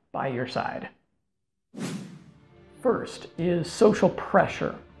wife by your side. First is social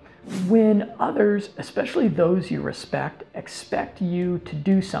pressure. When others, especially those you respect, expect you to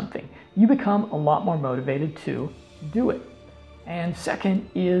do something, you become a lot more motivated to do it. And second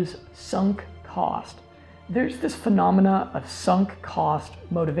is sunk cost. There's this phenomena of sunk cost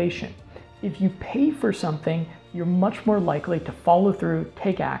motivation. If you pay for something, you're much more likely to follow through,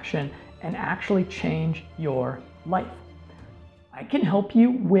 take action, and actually change your life. I can help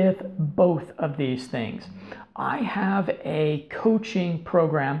you with both of these things. I have a coaching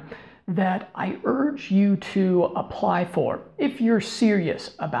program that I urge you to apply for if you're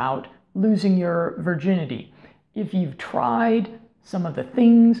serious about losing your virginity. If you've tried some of the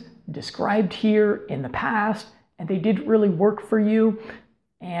things described here in the past and they didn't really work for you,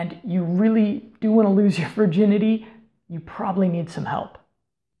 and you really do want to lose your virginity, you probably need some help.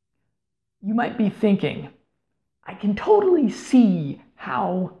 You might be thinking, I can totally see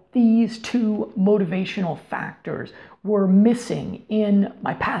how these two motivational factors were missing in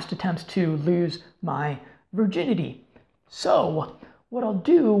my past attempts to lose my virginity. So what I'll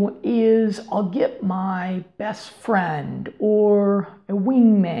do is I'll get my best friend or a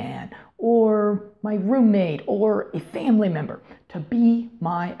wingman or my roommate or a family member to be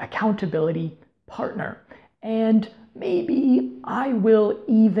my accountability partner. And maybe I will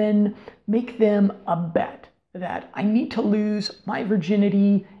even make them a bet that I need to lose my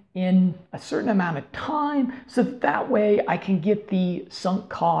virginity in a certain amount of time so that way I can get the sunk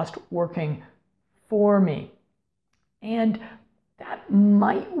cost working for me. And that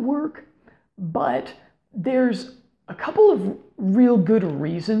might work, but there's a couple of real good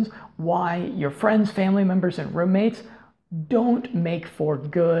reasons why your friends, family members, and roommates don't make for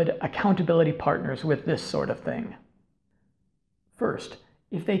good accountability partners with this sort of thing. First,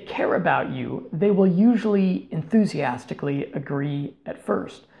 if they care about you, they will usually enthusiastically agree at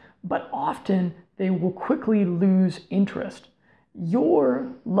first, but often they will quickly lose interest.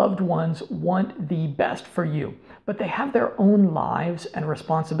 Your loved ones want the best for you, but they have their own lives and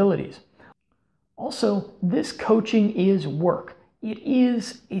responsibilities. Also, this coaching is work. It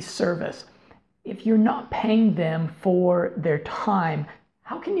is a service. If you're not paying them for their time,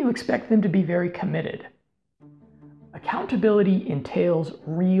 how can you expect them to be very committed? Accountability entails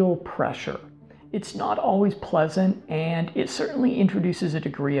real pressure. It's not always pleasant, and it certainly introduces a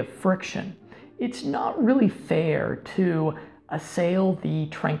degree of friction. It's not really fair to assail the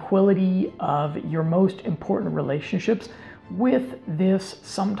tranquility of your most important relationships with this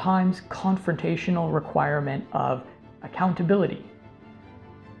sometimes confrontational requirement of accountability.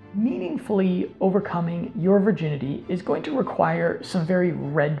 Meaningfully overcoming your virginity is going to require some very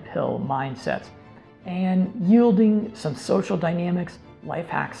red pill mindsets and yielding some social dynamics, life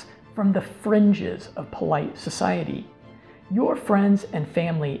hacks from the fringes of polite society. Your friends and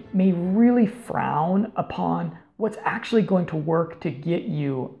family may really frown upon what's actually going to work to get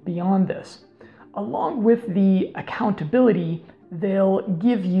you beyond this. Along with the accountability, they'll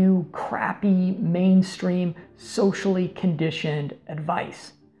give you crappy, mainstream, socially conditioned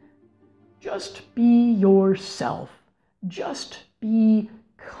advice. Just be yourself. Just be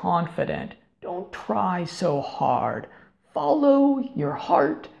confident. Don't try so hard. Follow your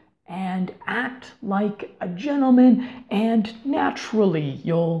heart and act like a gentleman, and naturally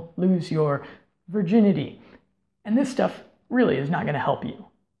you'll lose your virginity. And this stuff really is not going to help you.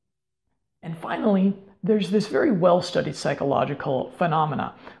 And finally, there's this very well-studied psychological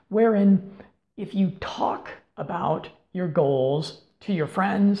phenomena wherein if you talk about your goals to your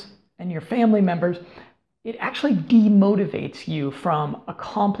friends and your family members, it actually demotivates you from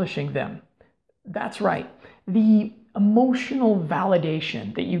accomplishing them. That's right. The emotional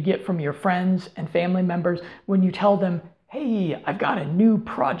validation that you get from your friends and family members when you tell them, hey, I've got a new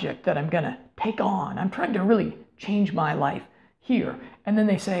project that I'm going to take on. I'm trying to really change my life here. And then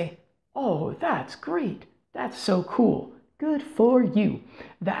they say, oh, that's great. That's so cool. Good for you.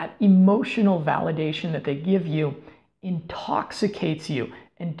 That emotional validation that they give you intoxicates you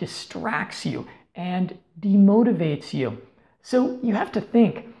and distracts you and demotivates you. So you have to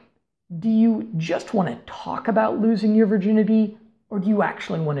think, do you just want to talk about losing your virginity, or do you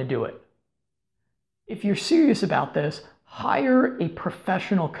actually want to do it? If you're serious about this, hire a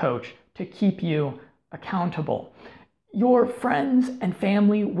professional coach to keep you accountable. Your friends and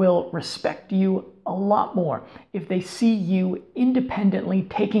family will respect you a lot more if they see you independently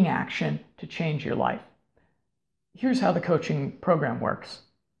taking action to change your life. Here's how the coaching program works.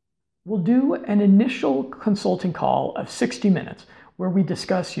 We'll do an initial consulting call of 60 minutes where we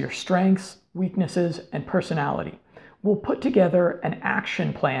discuss your strengths, weaknesses, and personality. We'll put together an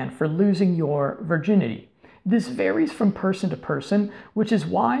action plan for losing your virginity. This varies from person to person, which is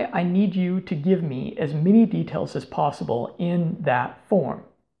why I need you to give me as many details as possible in that form.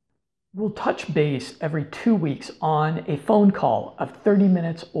 We'll touch base every 2 weeks on a phone call of 30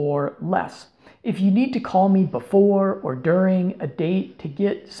 minutes or less. If you need to call me before or during a date to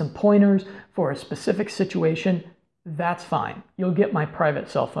get some pointers for a specific situation, that's fine. You'll get my private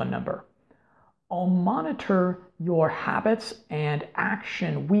cell phone number. I'll monitor your habits and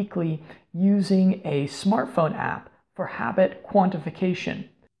action weekly using a smartphone app for habit quantification.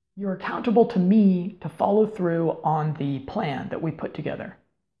 You're accountable to me to follow through on the plan that we put together.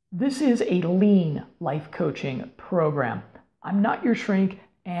 This is a lean life coaching program. I'm not your shrink,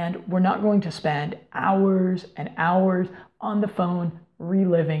 and we're not going to spend hours and hours on the phone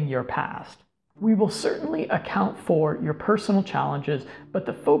reliving your past. We will certainly account for your personal challenges, but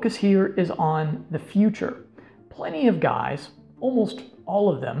the focus here is on the future. Plenty of guys, almost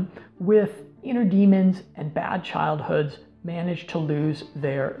all of them, with inner demons and bad childhoods manage to lose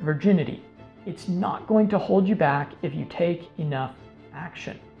their virginity. It's not going to hold you back if you take enough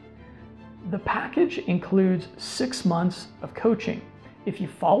action. The package includes 6 months of coaching. If you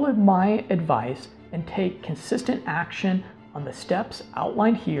followed my advice and take consistent action on the steps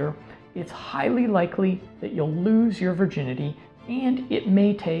outlined here, it's highly likely that you'll lose your virginity, and it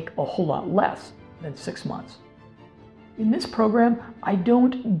may take a whole lot less than 6 months. In this program, I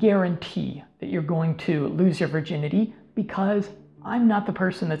don't guarantee that you're going to lose your virginity because I'm not the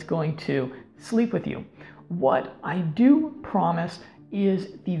person that's going to sleep with you. What I do promise is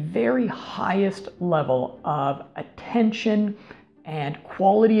the very highest level of attention and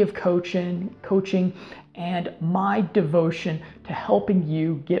quality of coaching, and my devotion to helping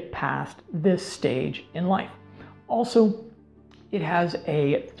you get past this stage in life. Also, it has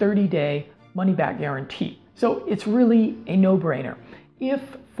a 30-day money-back guarantee. So it's really a no-brainer.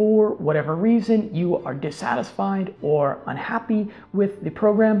 If for whatever reason you are dissatisfied or unhappy with the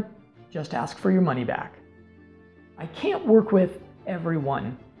program, just ask for your money back. I can't work with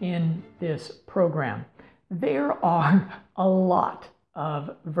everyone in this program. There are a lot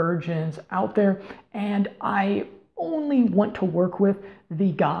of virgins out there, and I only want to work with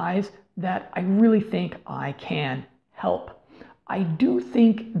the guys that I really think I can help. I do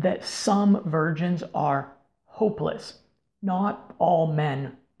think that some virgins are hopeless. Not all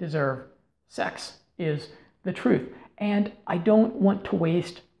men deserve sex, is the truth, and I don't want to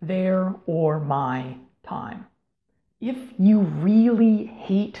waste their or my time. If you really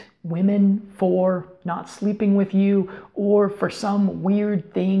hate women for not sleeping with you or for some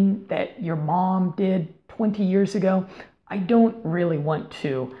weird thing that your mom did 20 years ago, I don't really want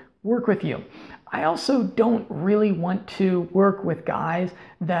to work with you. I also don't really want to work with guys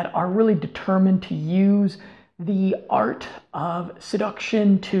that are really determined to use the art of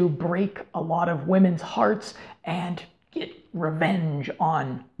seduction to break a lot of women's hearts and get revenge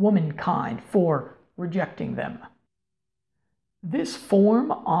on womankind for rejecting them. This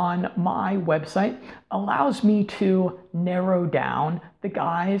form on my website allows me to narrow down the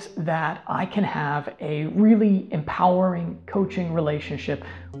guys that I can have a really empowering coaching relationship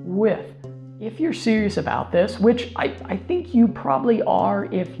with. If you're serious about this, which I think you probably are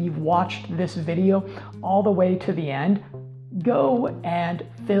if you've watched this video all the way to the end, go and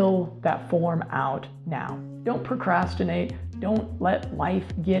fill that form out now. Don't procrastinate. Don't let life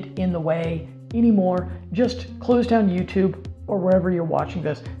get in the way anymore. Just close down YouTube or wherever you're watching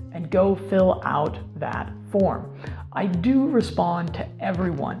this and go fill out that form. I do respond to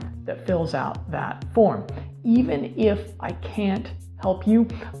everyone that fills out that form. Even if I can't help you,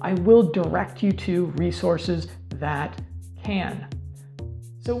 I will direct you to resources that can.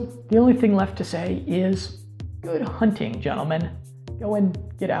 So the only thing left to say is good hunting, gentlemen. Go and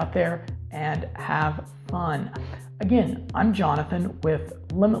get out there and have fun. Again, I'm Jonathan with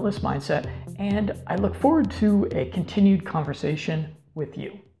Limitless Mindset, and I look forward to a continued conversation with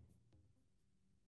you.